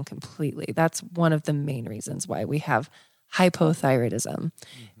slows it down completely. That's one of the main reasons why we have hypothyroidism.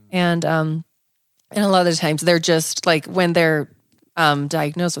 And a lot of the times they're just like, when they're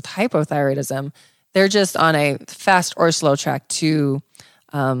diagnosed with hypothyroidism, they're just on a fast or slow track to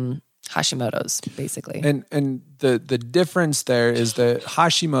Hashimoto's, basically. And the difference there is that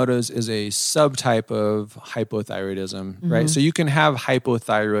Hashimoto's is a subtype of hypothyroidism, right? So you can have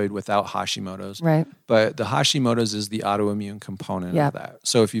hypothyroid without Hashimoto's, right? But the Hashimoto's is the autoimmune component of that.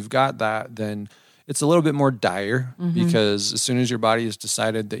 So if you've got that, then it's a little bit more dire, because as soon as your body has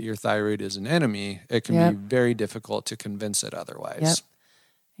decided that your thyroid is an enemy, it can be very difficult to convince it otherwise. Yep.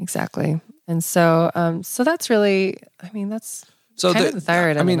 Exactly. And so that's really, I mean, that's kind of the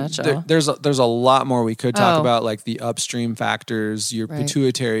thyroid in a nutshell. There's a lot more we could talk about, like the upstream factors. Your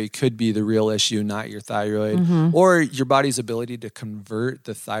pituitary could be the real issue, not your thyroid, or your body's ability to convert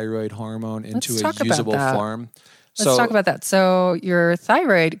the thyroid hormone into a usable form. Let's talk about that. So your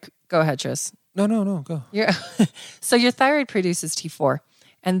thyroid, go ahead, Tris. No, go. So your thyroid produces T4,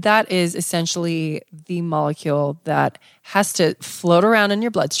 and that is essentially the molecule that has to float around in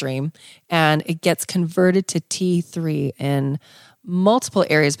your bloodstream, and it gets converted to T3 in multiple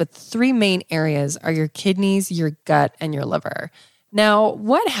areas, but three main areas are your kidneys, your gut, and your liver. Now,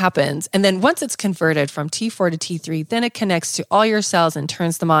 what happens, and then once it's converted from T4 to T3, then it connects to all your cells and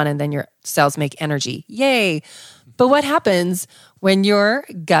turns them on, and then your cells make energy. Yay! But what happens when your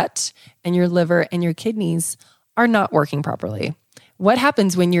gut and your liver and your kidneys are not working properly? What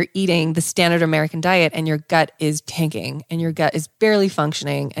happens when you're eating the standard American diet and your gut is tanking and your gut is barely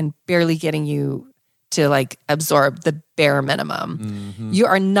functioning and barely getting you to like absorb the bare minimum? You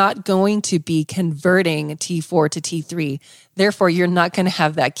are not going to be converting T4 to T3. Therefore, you're not going to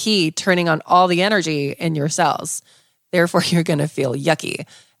have that key turning on all the energy in your cells. Therefore, you're going to feel yucky.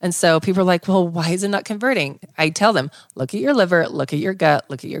 And so people are like, well, why is it not converting? I tell them, look at your liver, look at your gut,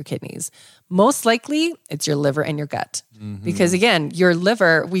 look at your kidneys. Most likely, it's your liver and your gut. Because again, your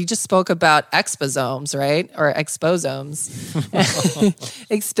liver, we just spoke about exposomes, right? Or exposomes.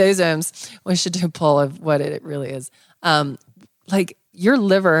 Exposomes. We should do a poll of what it really is. Like your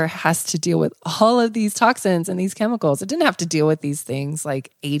liver has to deal with all of these toxins and these chemicals. It didn't have to deal with these things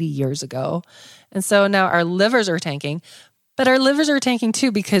like 80 years ago. And so now our livers are tanking. But our livers are tanking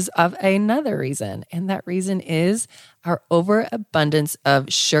too because of another reason. And that reason is our overabundance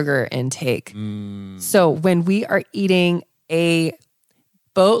of sugar intake. So when we are eating a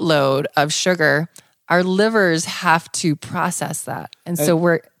boatload of sugar, our livers have to process that. And so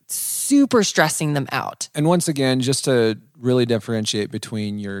we're super stressing them out. And once again, just to really differentiate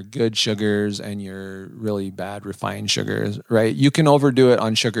between your good sugars and your really bad refined sugars, right? You can overdo it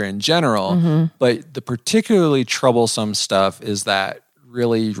on sugar in general, but the particularly troublesome stuff is that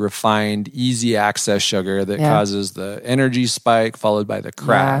really refined, easy access sugar that causes the energy spike followed by the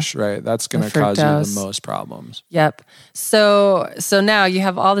crash, right? That's going to cause you the most problems. Yep. So now you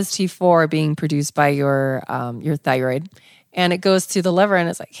have all this T4 being produced by your thyroid. And it goes to the liver and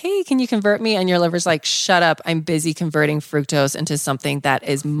it's like, hey, can you convert me? And your liver's like, shut up. I'm busy converting fructose into something that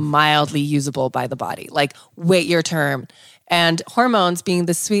is mildly usable by the body. Like, wait your turn. And hormones, being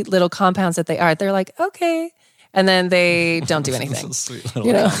the sweet little compounds that they are, they're like, okay. And then they don't do anything. Sweet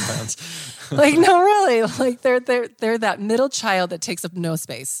little compounds. Like, no, really. Like they're that middle child that takes up no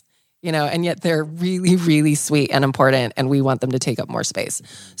space. And yet they're really, really sweet and important, and we want them to take up more space.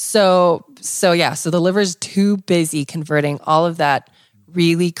 So the liver's too busy converting all of that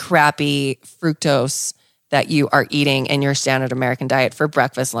really crappy fructose that you are eating in your standard American diet for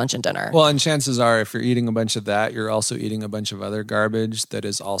breakfast, lunch, and dinner. Well, and chances are, if you're eating a bunch of that, you're also eating a bunch of other garbage that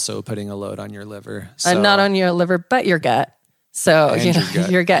is also putting a load on your liver. So, not on your liver, but your gut. So,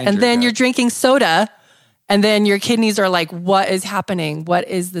 your gut. And then you're drinking soda And then your kidneys are like, what is happening? What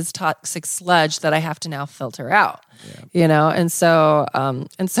is this toxic sludge that I have to now filter out? You know? And so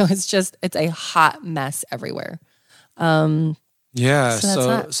it's a hot mess everywhere. So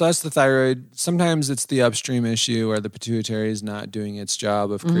that's the thyroid. Sometimes it's the upstream issue where the pituitary is not doing its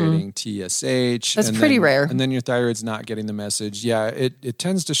job of creating TSH. That's pretty rare. And then your thyroid's not getting the message. Yeah, it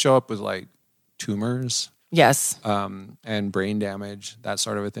tends to show up with like tumors. Yes. And brain damage, that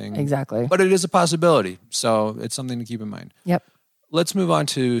sort of a thing. Exactly. But it is a possibility. So it's something to keep in mind. Yep. Let's move on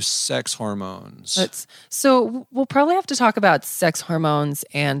to sex hormones. So we'll probably have to talk about sex hormones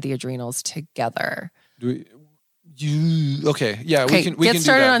and the adrenals together. Okay. Yeah, we can get do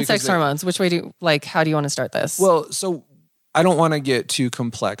started that on sex hormones. Which way how do you want to start this? Well, so I don't want to get too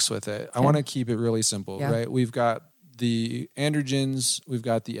complex with it. I want to keep it really simple, right? We've got the androgens, we've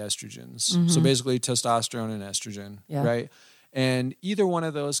got the estrogens. So basically testosterone and estrogen, right? And either one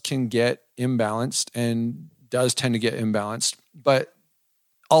of those can get imbalanced and does tend to get imbalanced, but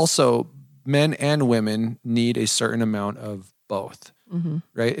also men and women need a certain amount of both,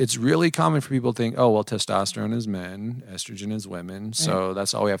 right? It's really common for people to think, oh, well, testosterone is men, estrogen is women, so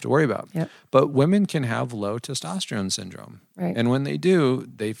that's all we have to worry about. Yep. But women can have low testosterone syndrome. Right. And when they do,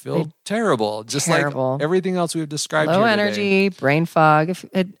 they feel terrible, just like everything else we've described low here energy, today. brain fog.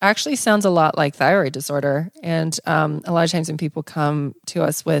 It actually sounds a lot like thyroid disorder. And a lot of times when people come to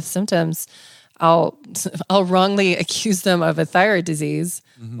us with symptoms, I'll wrongly accuse them of a thyroid disease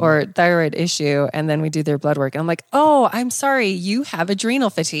or thyroid issue, and then we do their blood work. And I'm like, oh, I'm sorry, you have adrenal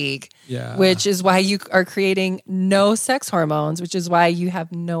fatigue, which is why you are creating no sex hormones, which is why you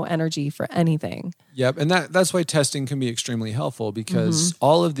have no energy for anything. Yep, and that's why testing can be extremely helpful because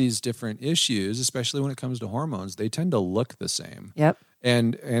all of these different issues, especially when it comes to hormones, they tend to look the same. Yep.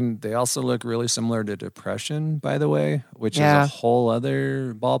 And they also look really similar to depression, by the way, which is a whole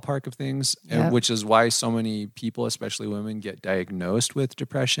other ballpark of things, and which is why so many people, especially women, get diagnosed with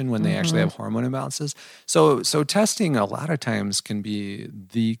depression when they actually have hormone imbalances. So testing a lot of times can be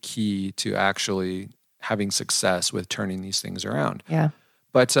the key to actually having success with turning these things around. Yeah.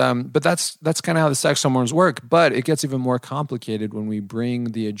 But that's kind of how the sex hormones work. But it gets even more complicated when we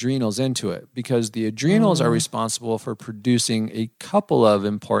bring the adrenals into it because the adrenals are responsible for producing a couple of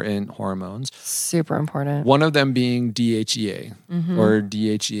important hormones. Super important. One of them being DHEA or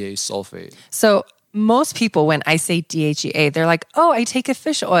DHEA sulfate. So most people, when I say DHEA, they're like, oh, I take a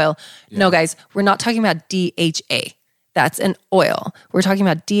fish oil. Yeah. No, guys, we're not talking about DHA. That's an oil. We're talking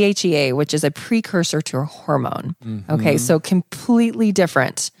about DHEA, which is a precursor to a hormone. Okay, so completely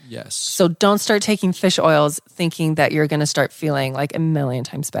different. Yes. So don't start taking fish oils thinking that you're going to start feeling like a million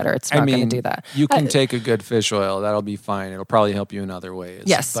times better. It's not going to do that. You can take a good fish oil. That'll be fine. It'll probably help you in other ways.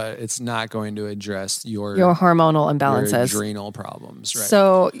 Yes. But it's not going to address your hormonal imbalances. Your adrenal problems, right?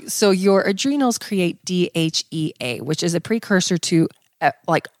 So your adrenals create DHEA, which is a precursor to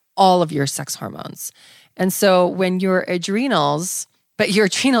like all of your sex hormones. And so when your adrenals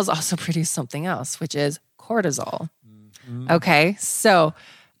also produce something else, which is cortisol. Okay. So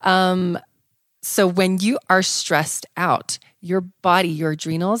when you are stressed out, your body, your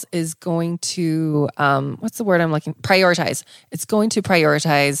adrenals is going to, prioritize. It's going to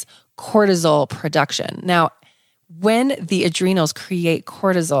prioritize cortisol production. Now, when the adrenals create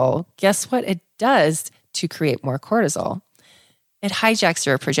cortisol, guess what it does to create more cortisol? It hijacks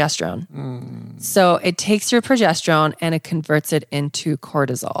your progesterone. So it takes your progesterone and it converts it into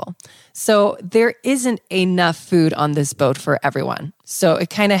cortisol. So there isn't enough food on this boat for everyone. So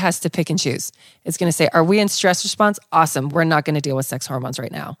it kind of has to pick and choose. It's going to say, are we in stress response? Awesome. We're not going to deal with sex hormones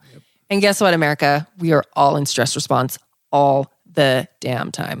right now. Yep. And guess what, America? We are all in stress response all the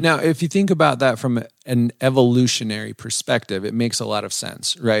damn time. Now, if you think about that from an evolutionary perspective, it makes a lot of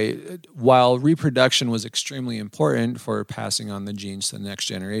sense, right? While reproduction was extremely important for passing on the genes to the next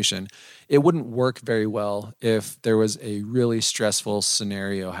generation, it wouldn't work very well if there was a really stressful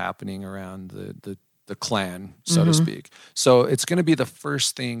scenario happening around the clan, so to speak. So it's going to be the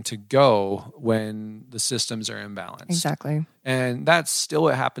first thing to go when the systems are imbalanced. Exactly. And that's still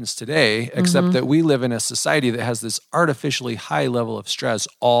what happens today, except that we live in a society that has this artificially high level of stress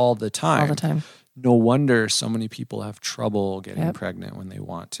all the time. All the time. No wonder so many people have trouble getting pregnant when they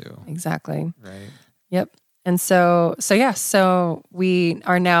want to. Exactly. Right. Yep. And so we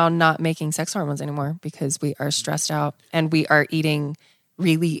are now not making sex hormones anymore because we are stressed out and we are eating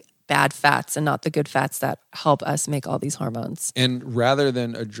really bad fats and not the good fats that help us make all these hormones. And rather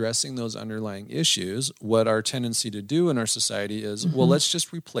than addressing those underlying issues, what our tendency to do in our society is, well, let's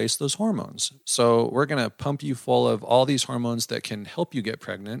just replace those hormones. So we're going to pump you full of all these hormones that can help you get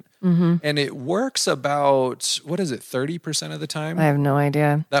pregnant. And it works about, what is it, 30% of the time? I have no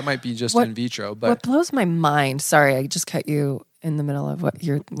idea. That might be just in vitro. But what blows my mind, sorry, I just cut you in the middle of what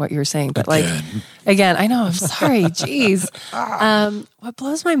you're saying, but like, again, I know, I'm sorry, geez. What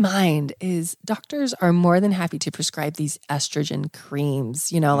blows my mind is doctors are more than happy to prescribe these estrogen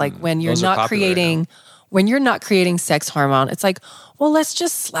creams, like when you're not creating sex hormone, it's like, well, let's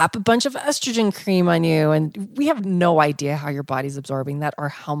just slap a bunch of estrogen cream on you. And we have no idea how your body's absorbing that or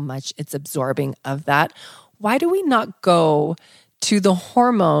how much it's absorbing of that. Why do we not go to the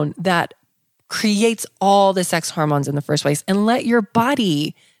hormone that creates all the sex hormones in the first place and let your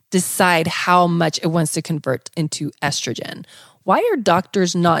body decide how much it wants to convert into estrogen? Why are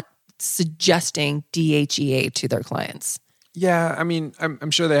doctors not suggesting DHEA to their clients? Yeah, I mean,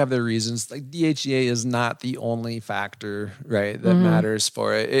 I'm sure they have their reasons. Like DHEA is not the only factor, right, that matters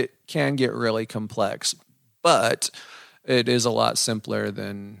for it. It can get really complex, but it is a lot simpler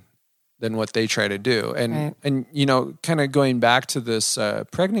than what they try to do. And kind of going back to this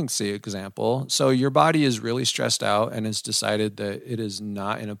pregnancy example, so your body is really stressed out and has decided that it is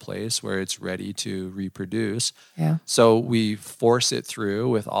not in a place where it's ready to reproduce. Yeah. So we force it through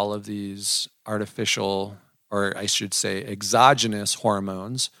with all of these artificial, or I should say exogenous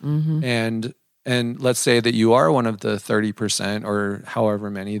hormones. And let's say that you are one of the 30% or however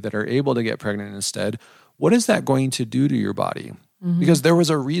many that are able to get pregnant instead. What is that going to do to your body? Because there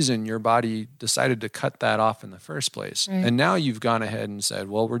was a reason your body decided to cut that off in the first place. Right. And now you've gone ahead and said,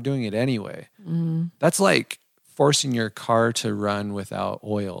 well, we're doing it anyway. That's like forcing your car to run without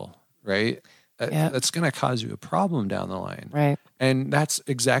oil, right? That's going to cause you a problem down the line. Right. And that's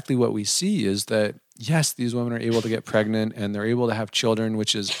exactly what we see is that, yes, these women are able to get pregnant and they're able to have children,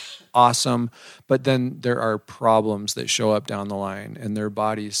 which is awesome. But then there are problems that show up down the line and their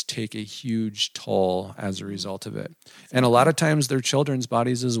bodies take a huge toll as a result of it. And a lot of times their children's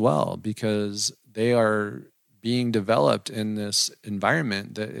bodies as well, because they are being developed in this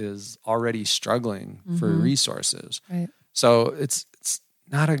environment that is already struggling for resources. Right. So it's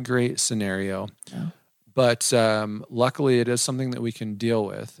not a great scenario. No. But luckily, it is something that we can deal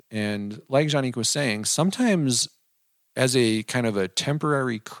with. And like Janique was saying, sometimes as a kind of a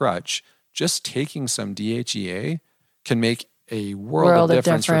temporary crutch, just taking some DHEA can make a world of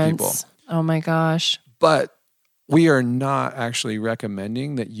difference for people. Oh my gosh. But we are not actually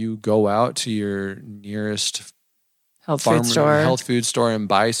recommending that you go out to your nearest health food store and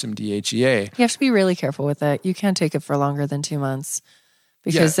buy some DHEA. You have to be really careful with it. You can't take it for longer than 2 months.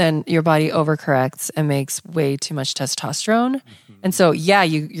 Because then your body overcorrects and makes way too much testosterone. And so,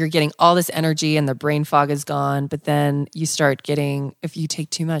 you're getting all this energy and the brain fog is gone. But then you start getting, if you take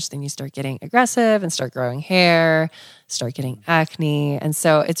too much, then you start getting aggressive and start growing hair, start getting acne. And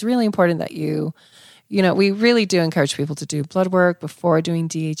so it's really important that we really do encourage people to do blood work before doing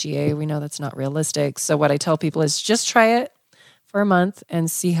DHEA. We know that's not realistic. So what I tell people is just try it for a month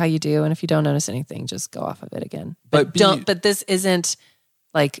and see how you do. And if you don't notice anything, just go off of it again. But this isn't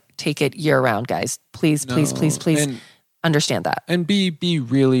like take it year round, guys. Please understand that. And be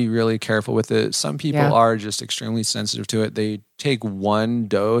really, really careful with it. Some people are just extremely sensitive to it. They take one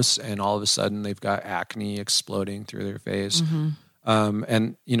dose and all of a sudden they've got acne exploding through their face.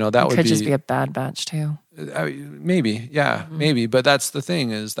 And that could just be a bad batch too. Maybe. But that's the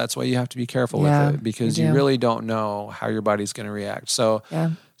thing is that's why you have to be careful with it because you really don't know how your body's going to react. So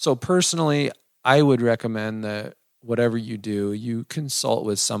personally, I would recommend that whatever you do, you consult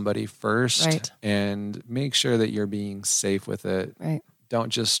with somebody first and make sure that you're being safe with it. Right. Don't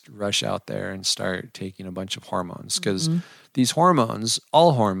just rush out there and start taking a bunch of hormones because these hormones,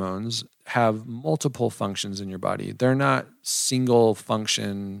 all hormones, have multiple functions in your body. They're not single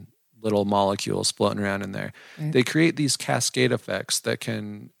function little molecules floating around in there. Right. They create these cascade effects that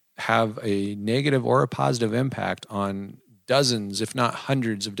can have a negative or a positive impact on dozens, if not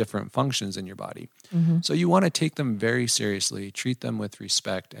hundreds of different functions in your body. So you want to take them very seriously, treat them with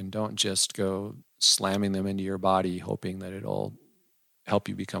respect, and don't just go slamming them into your body hoping that it'll help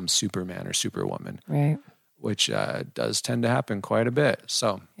you become Superman or Superwoman. Right. Which does tend to happen quite a bit.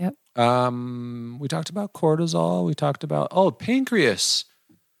 So we talked about cortisol. We talked about, pancreas.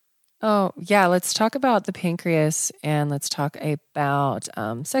 Oh, yeah. Let's talk about the pancreas and let's talk about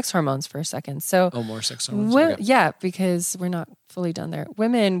sex hormones for a second. So, more sex hormones? Yeah, because we're not fully done there.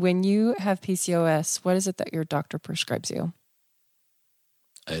 Women, when you have PCOS, what is it that your doctor prescribes you?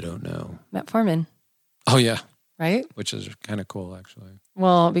 I don't know. Metformin. Oh, yeah. right? which is kind of cool, actually.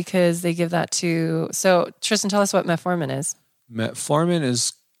 Well, because they give that to. So, Tristan, tell us what metformin is. Metformin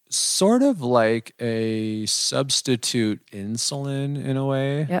is sort of like a substitute insulin in a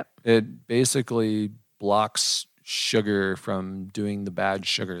way. Yep. It basically blocks sugar from doing the bad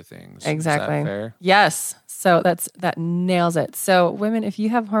sugar things. Exactly. Is that fair? Yes. So that nails it. So women, if you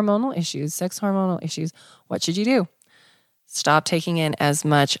have hormonal issues, sex hormonal issues, what should you do? Stop taking in as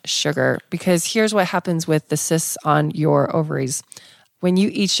much sugar, because here's what happens with the cysts on your ovaries. When you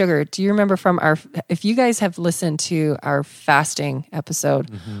eat sugar, do you remember if you guys have listened to our fasting episode,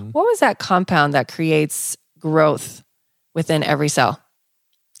 what was that compound that creates growth within every cell?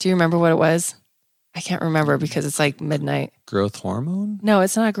 Do you remember what it was? I can't remember because it's like midnight. Growth hormone? No,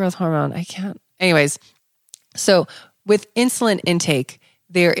 it's not a growth hormone. I can't. Anyways, so with insulin intake,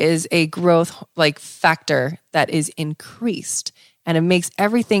 there is a growth factor that is increased, and it makes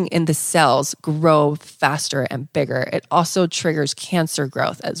everything in the cells grow faster and bigger. It also triggers cancer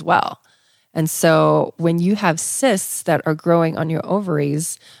growth as well. And so when you have cysts that are growing on your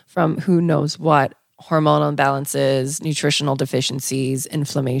ovaries from who knows what, hormonal imbalances, nutritional deficiencies,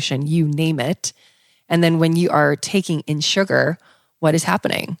 inflammation, you name it. And then when you are taking in sugar, what is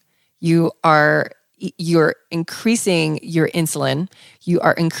happening? You're increasing your insulin, you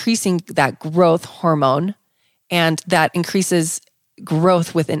are increasing that growth hormone, and that increases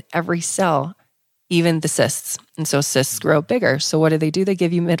growth within every cell, even the cysts. And so cysts grow bigger. So what do? They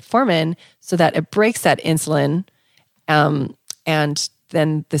give you metformin so that it breaks that insulin, and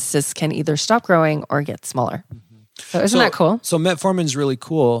then the cysts can either stop growing or get smaller. So isn't that cool? So metformin is really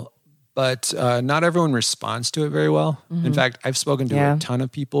cool, but not everyone responds to it very well. In fact, I've spoken to a ton of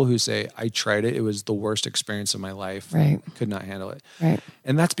people who say, I tried it. It was the worst experience of my life. Right. Could not handle it. Right.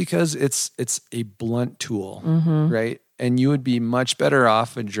 And that's because it's a blunt tool, right? And you would be much better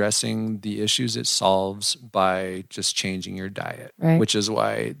off addressing the issues it solves by just changing your diet, Right. which is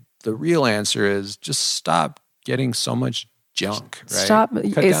why the real answer is just stop getting so much junk, right? Stop,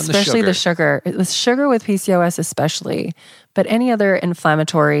 especially the sugar. With sugar with PCOS especially, but any other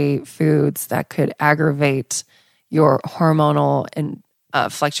inflammatory foods that could aggravate your hormonal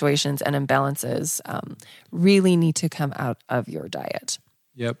fluctuations and imbalances really need to come out of your diet.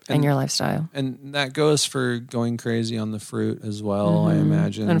 Yep. And your lifestyle. And that goes for going crazy on the fruit as well, I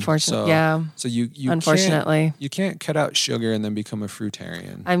imagine. Unfortunately, yeah. So you unfortunately, you can't cut out sugar and then become a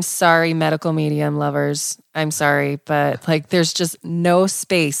fruitarian. I'm sorry, medical medium lovers. I'm sorry, but there's just no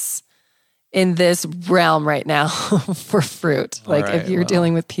space in this realm right now for fruit. If you're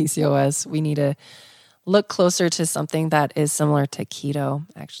dealing with PCOS, we need to look closer to something that is similar to keto,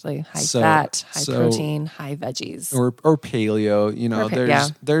 actually. High fat, high protein, high veggies. Or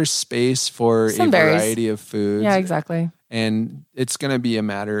paleo. There's space for Some a berries. variety of foods. Yeah, exactly. And it's going to be a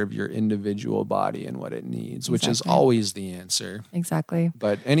matter of your individual body and what it needs, which is always the answer. Exactly.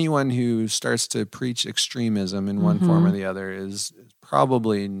 But anyone who starts to preach extremism in one form or the other is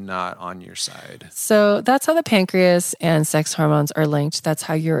probably not on your side. So that's how the pancreas and sex hormones are linked. That's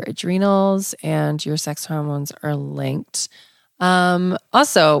how your adrenals and your sex hormones are linked.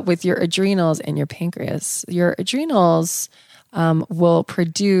 Also, with your adrenals and your pancreas, your adrenals will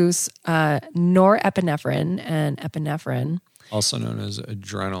produce norepinephrine and epinephrine. Also known as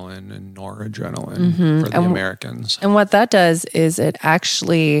adrenaline and noradrenaline for the Americans. And what that does is it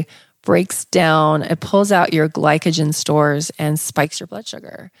actually breaks down, it pulls out your glycogen stores and spikes your blood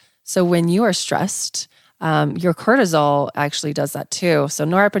sugar. So when you are stressed, your cortisol actually does that too. So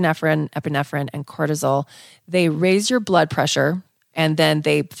norepinephrine, epinephrine, and cortisol, they raise your blood pressure and then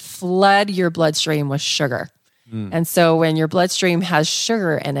they flood your bloodstream with sugar. And so when your bloodstream has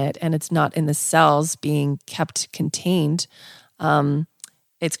sugar in it and it's not in the cells being kept contained,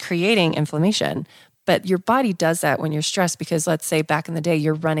 it's creating inflammation. But your body does that when you're stressed because let's say back in the day,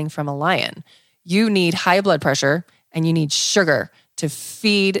 you're running from a lion. You need high blood pressure and you need sugar to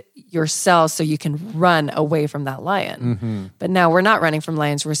feed your cells so you can run away from that lion. But now we're not running from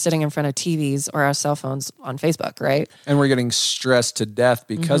lions. We're sitting in front of TVs or our cell phones on Facebook, right? And we're getting stressed to death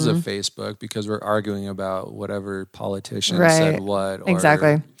because of Facebook, because we're arguing about whatever politician said what.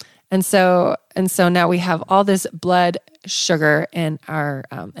 Exactly. And so now we have all this blood sugar in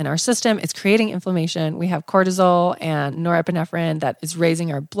our system. It's creating inflammation. We have cortisol and norepinephrine that is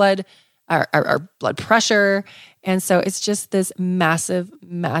raising our blood pressure. And so it's just this massive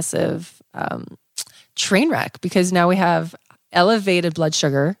train wreck because now we have elevated blood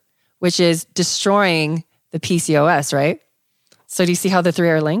sugar, which is destroying the PCOS, right? So do you see how the three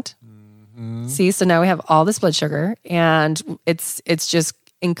are linked? See, so now we have all this blood sugar and it's just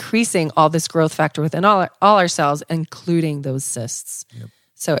increasing all this growth factor within all our cells, including those cysts.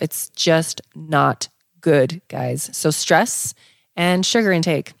 So it's just not good, guys. So stress and sugar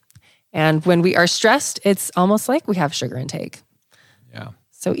intake. And when we are stressed, it's almost like we have sugar intake. Yeah.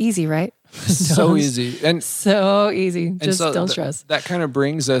 So easy, right? So easy. And so easy. Just so don't stress. That kind of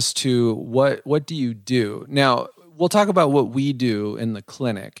brings us to what do you do? Now, we'll talk about what we do in the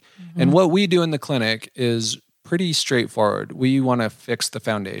clinic. And what we do in the clinic is pretty straightforward. We want to fix the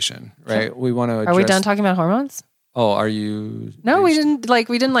foundation, right? We want to address... Are we done talking about hormones? Oh, are you... No, we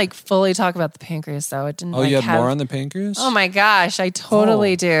didn't fully talk about the pancreas though. It didn't. Oh, you have more on the pancreas? Oh my gosh, I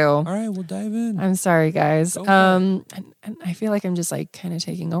totally do. All right, we'll dive in. I'm sorry, guys. And I feel like I'm just like kind of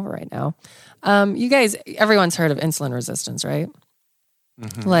taking over right now. You guys, everyone's heard of insulin resistance, right?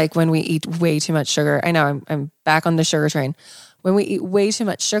 Like when we eat way too much sugar. I know I'm back on the sugar train. When we eat way too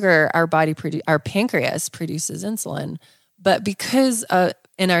much sugar, our pancreas produces insulin. But because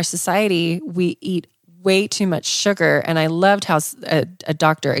in our society we eat way too much sugar, and I loved how a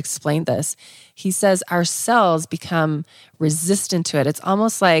doctor explained this. He says our cells become resistant to it. It's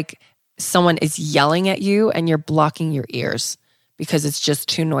almost like someone is yelling at you and you're blocking your ears because it's just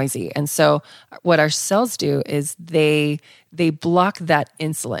too noisy. And so what our cells do is they block that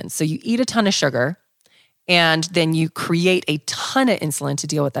insulin. So you eat a ton of sugar and then you create a ton of insulin to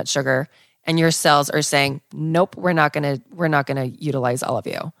deal with that sugar, and your cells are saying, nope, we're not going to utilize all of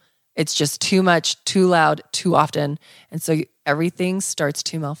you. It's just too much, too loud, too often. And so everything starts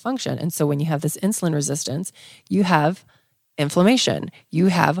to malfunction. And so when you have this insulin resistance, you have inflammation, you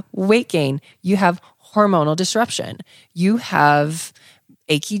have weight gain, you have hormonal disruption, you have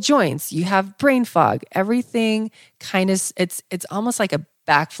achy joints, you have brain fog. Everything kind of, it's almost like a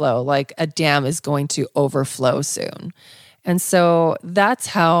backflow, like a dam is going to overflow soon. And so that's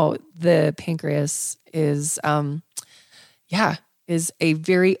how the pancreas is, is a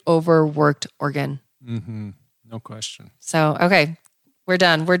very overworked organ. No question. So, okay, we're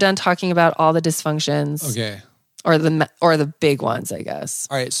done. We're done talking about all the dysfunctions. Okay. Or the big ones, I guess.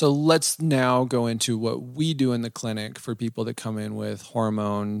 All right. So let's now go into what we do in the clinic for people that come in with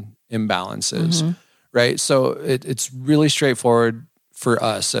hormone imbalances, right? So it's really straightforward for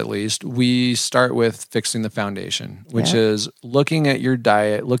us, at least. We start with fixing the foundation, which is looking at your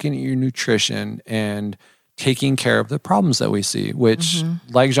diet, looking at your nutrition, and taking care of the problems that we see, which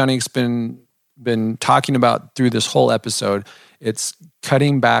like Jeannick's been talking about through this whole episode, it's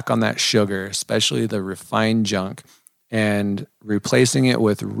cutting back on that sugar, especially the refined junk, and replacing it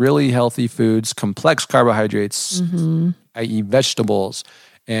with really healthy foods, complex carbohydrates, i.e. vegetables,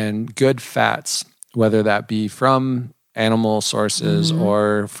 and good fats, whether that be from animal sources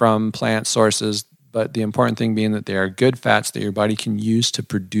or from plant sources. But the important thing being that they are good fats that your body can use to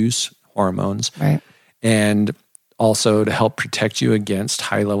produce hormones. Right. And also to help protect you against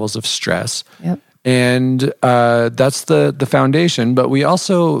high levels of stress. Yep. And that's the foundation. But we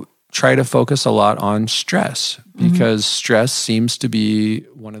also try to focus a lot on stress because stress seems to be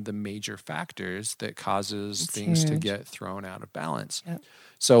one of the major factors that causes things to get thrown out of balance. Yep.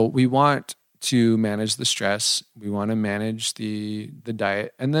 So we want to manage the stress. We want to manage the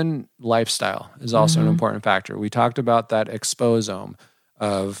diet. And then lifestyle is also an important factor. We talked about that exposome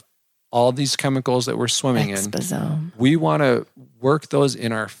of all these chemicals that we're swimming in. We want to work those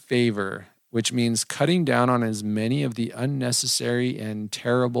in our favor, which means cutting down on as many of the unnecessary and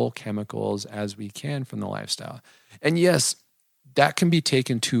terrible chemicals as we can from the lifestyle. And yes, that can be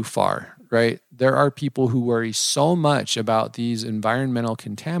taken too far, right? There are people who worry so much about these environmental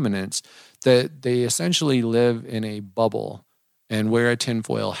contaminants that they essentially live in a bubble and wear a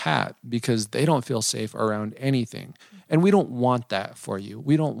tinfoil hat because they don't feel safe around anything. And we don't want that for you.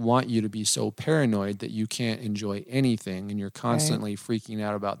 We don't want you to be so paranoid that you can't enjoy anything and you're constantly freaking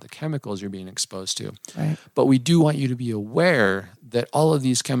out about the chemicals you're being exposed to. Right. But we do want you to be aware that all of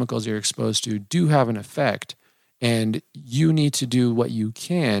these chemicals you're exposed to do have an effect, and you need to do what you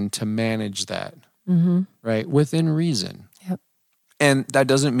can to manage that, right? Within reason. Yep. And that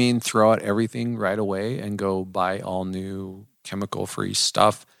doesn't mean throw out everything right away and go buy all new chemical-free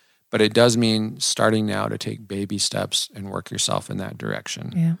stuff. But it does mean starting now to take baby steps and work yourself in that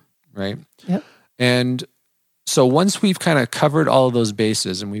direction. Yeah. Right? Yep. And so once we've kind of covered all of those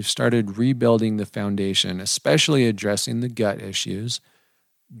bases and we've started rebuilding the foundation, especially addressing the gut issues,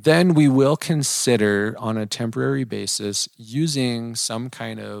 then we will consider on a temporary basis using some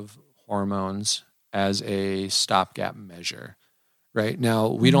kind of hormones as a stopgap measure. Right? Now,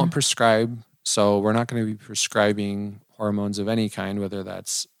 we don't prescribe, so we're not going to be prescribing hormones of any kind, whether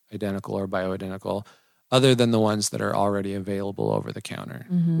that's identical or bioidentical, other than the ones that are already available over the counter,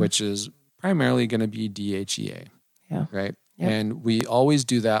 which is primarily going to be DHEA, right? Yep. And we always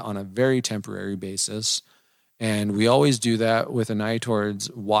do that on a very temporary basis. And we always do that with an eye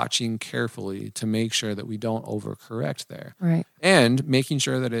towards watching carefully to make sure that we don't overcorrect there. Right. And making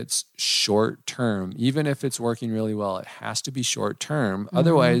sure that it's short term. Even if it's working really well, it has to be short term.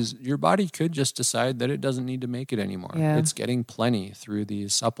 Otherwise, your body could just decide that it doesn't need to make it anymore. Yeah. It's getting plenty through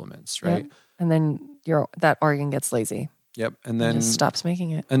these supplements, right? Yep. And then that organ gets lazy. Yep. And then just stops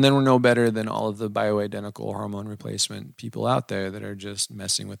making it. And then we're no better than all of the bioidentical hormone replacement people out there that are just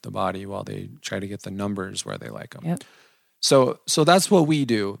messing with the body while they try to get the numbers where they like them. Yep. So that's what we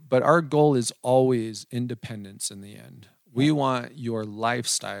do. But our goal is always independence in the end. We want your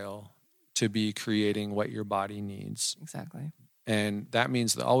lifestyle to be creating what your body needs. Exactly. And that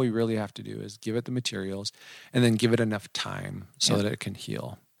means that all we really have to do is give it the materials and then give it enough time so that it can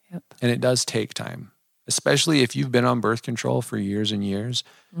heal. Yep. And it does take time. Especially if you've been on birth control for years and years,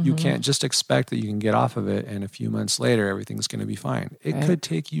 you can't just expect that you can get off of it and a few months later, everything's going to be fine. It could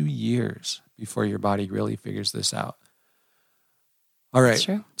take you years before your body really figures this out. All right. That's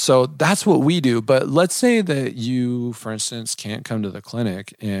true. So that's what we do. But let's say that you, for instance, can't come to the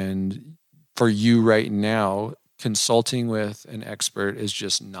clinic, and for you right now, consulting with an expert is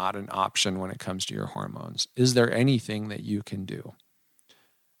just not an option when it comes to your hormones. Is there anything that you can do?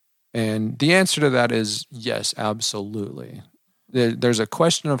 And the answer to that is yes, absolutely. There's a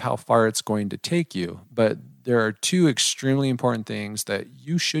question of how far it's going to take you, but there are two extremely important things that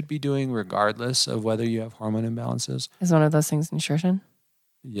you should be doing regardless of whether you have hormone imbalances. Is one of those things nutrition?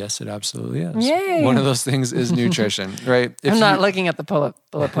 Yes, it absolutely is. Yay. One of those things is nutrition, right? I'm not looking at the bullet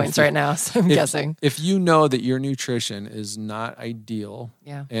points right now, so I'm guessing. If you know that your nutrition is not ideal,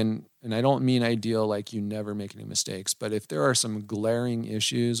 Yeah. and I don't mean ideal like you never make any mistakes, but if there are some glaring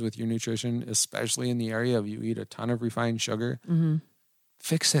issues with your nutrition, especially in the area of you eat a ton of refined sugar,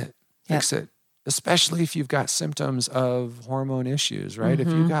 fix it. Fix it. Especially if you've got symptoms of hormone issues, right? If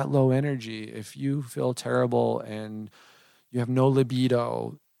you've got low energy, if you feel terrible and you have no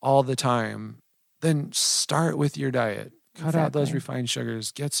libido all the time, then start with your diet. Cut out those refined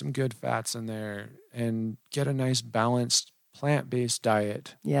sugars, get some good fats in there, and get a nice balanced plant-based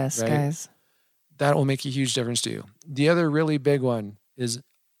diet. Yes, right? guys. That will make a huge difference to you. The other really big one is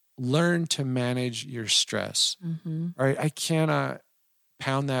learn to manage your stress. All right. I cannot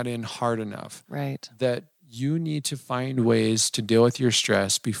pound that in hard enough. Right. That you need to find ways to deal with your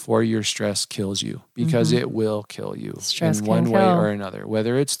stress before your stress kills you, because it will kill you Stress in one can way kill. or another,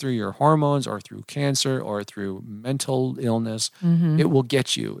 whether it's through your hormones or through cancer or through mental illness. It will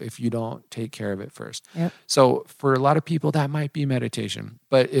get you if you don't take care of it first. Yep. So for a lot of people, that might be meditation.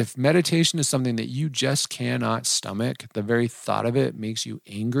 But if meditation is something that you just cannot stomach, the very thought of it makes you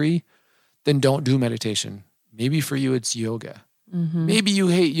angry, then don't do meditation. Maybe for you, it's yoga. Maybe you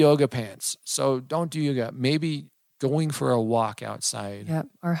hate yoga pants, so don't do yoga. Maybe going for a walk outside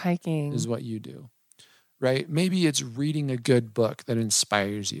or hiking is what you do, right? Maybe it's reading a good book that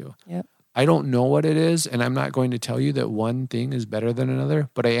inspires you. Yep. I don't know what it is, and I'm not going to tell you that one thing is better than another,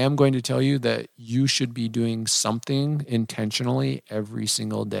 but I am going to tell you that you should be doing something intentionally every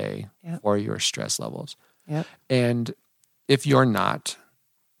single day for your stress levels. Yep. And if you're not,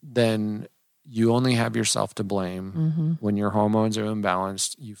 then you only have yourself to blame. When your hormones are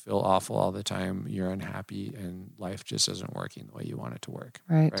imbalanced, you feel awful all the time, you're unhappy, and life just isn't working the way you want it to work.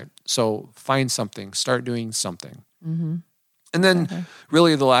 Right. So find something, start doing something. And then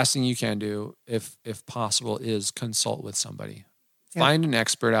really the last thing you can do, if possible, is consult with somebody. Find an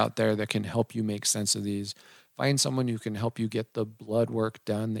expert out there that can help you make sense of these. Find someone who can help you get the blood work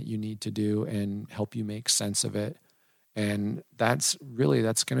done that you need to do and help you make sense of it. And that's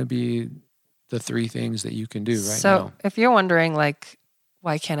going to be the three things that you can do right now. So if you're wondering, like,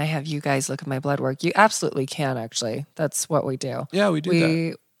 why can't I have you guys look at my blood work? You absolutely can, actually. That's what we do. Yeah, we do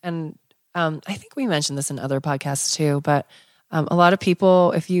that. And I think we mentioned this in other podcasts too, but a lot of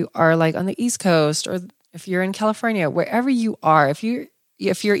people, if you are like on the East Coast or if you're in California, wherever you are, if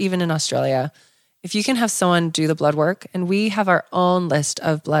you're even in Australia, if you can have someone do the blood work, and we have our own list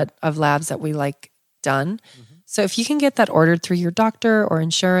of labs that we like done. So if you can get that ordered through your doctor or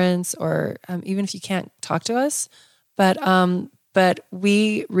insurance, or even if you can't talk to us, but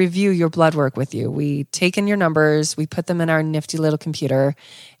we review your blood work with you. We take in your numbers, we put them in our nifty little computer,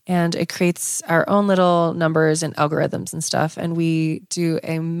 and it creates our own little numbers and algorithms and stuff. And we do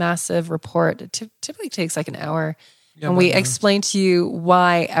a massive report. It typically takes like an hour. And we explain to you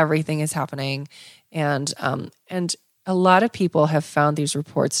why everything is happening. And a lot of people have found these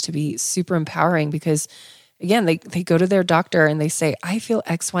reports to be super empowering because, again, they go to their doctor and they say, I feel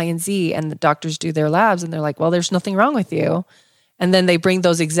X, Y, and Z. And the doctors do their labs and they're like, well, there's nothing wrong with you. And then they bring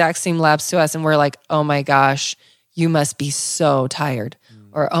those exact same labs to us and we're like, oh my gosh, you must be so tired.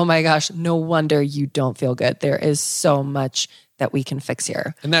 or, oh my gosh, no wonder you don't feel good. There is so much that we can fix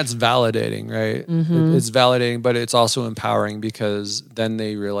here. And that's validating, right? Mm-hmm. It's validating, but it's also empowering because then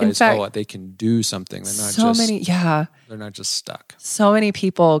they realize, they can do something. They're not they're not just stuck. So many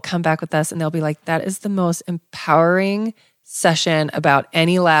people come back with us and they'll be like, that is the most empowering session about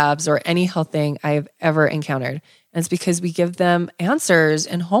any labs or any health thing I've ever encountered. And it's because we give them answers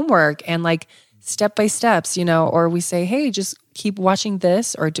and homework and like step by steps, or we say, hey, just keep watching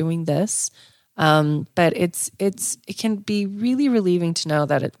this or doing this. But it can be really relieving to know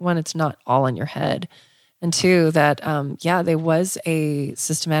that one, it's not all in your head. And two, that, there was a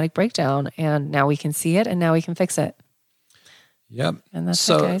systematic breakdown and now we can see it and now we can fix it. Yep. And that's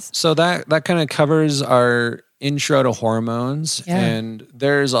it, guys. So that kind of covers our intro to hormones. Yeah. And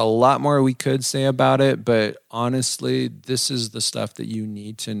there's a lot more we could say about it, but honestly, this is the stuff that you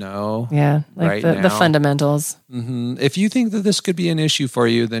need to know. Yeah. Like right now. The fundamentals. Mm-hmm. If you think that this could be an issue for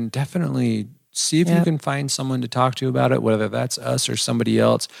you, then definitely see if you can find someone to talk to about it, whether that's us or somebody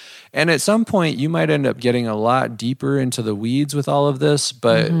else. And at some point you might end up getting a lot deeper into the weeds with all of this,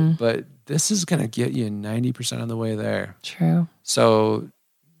 but this is going to get you 90% of the way there. True. So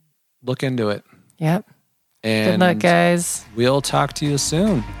look into it. Yep. And good luck, guys. We'll talk to you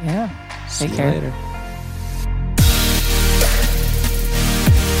soon. Yeah. See Take you care. later.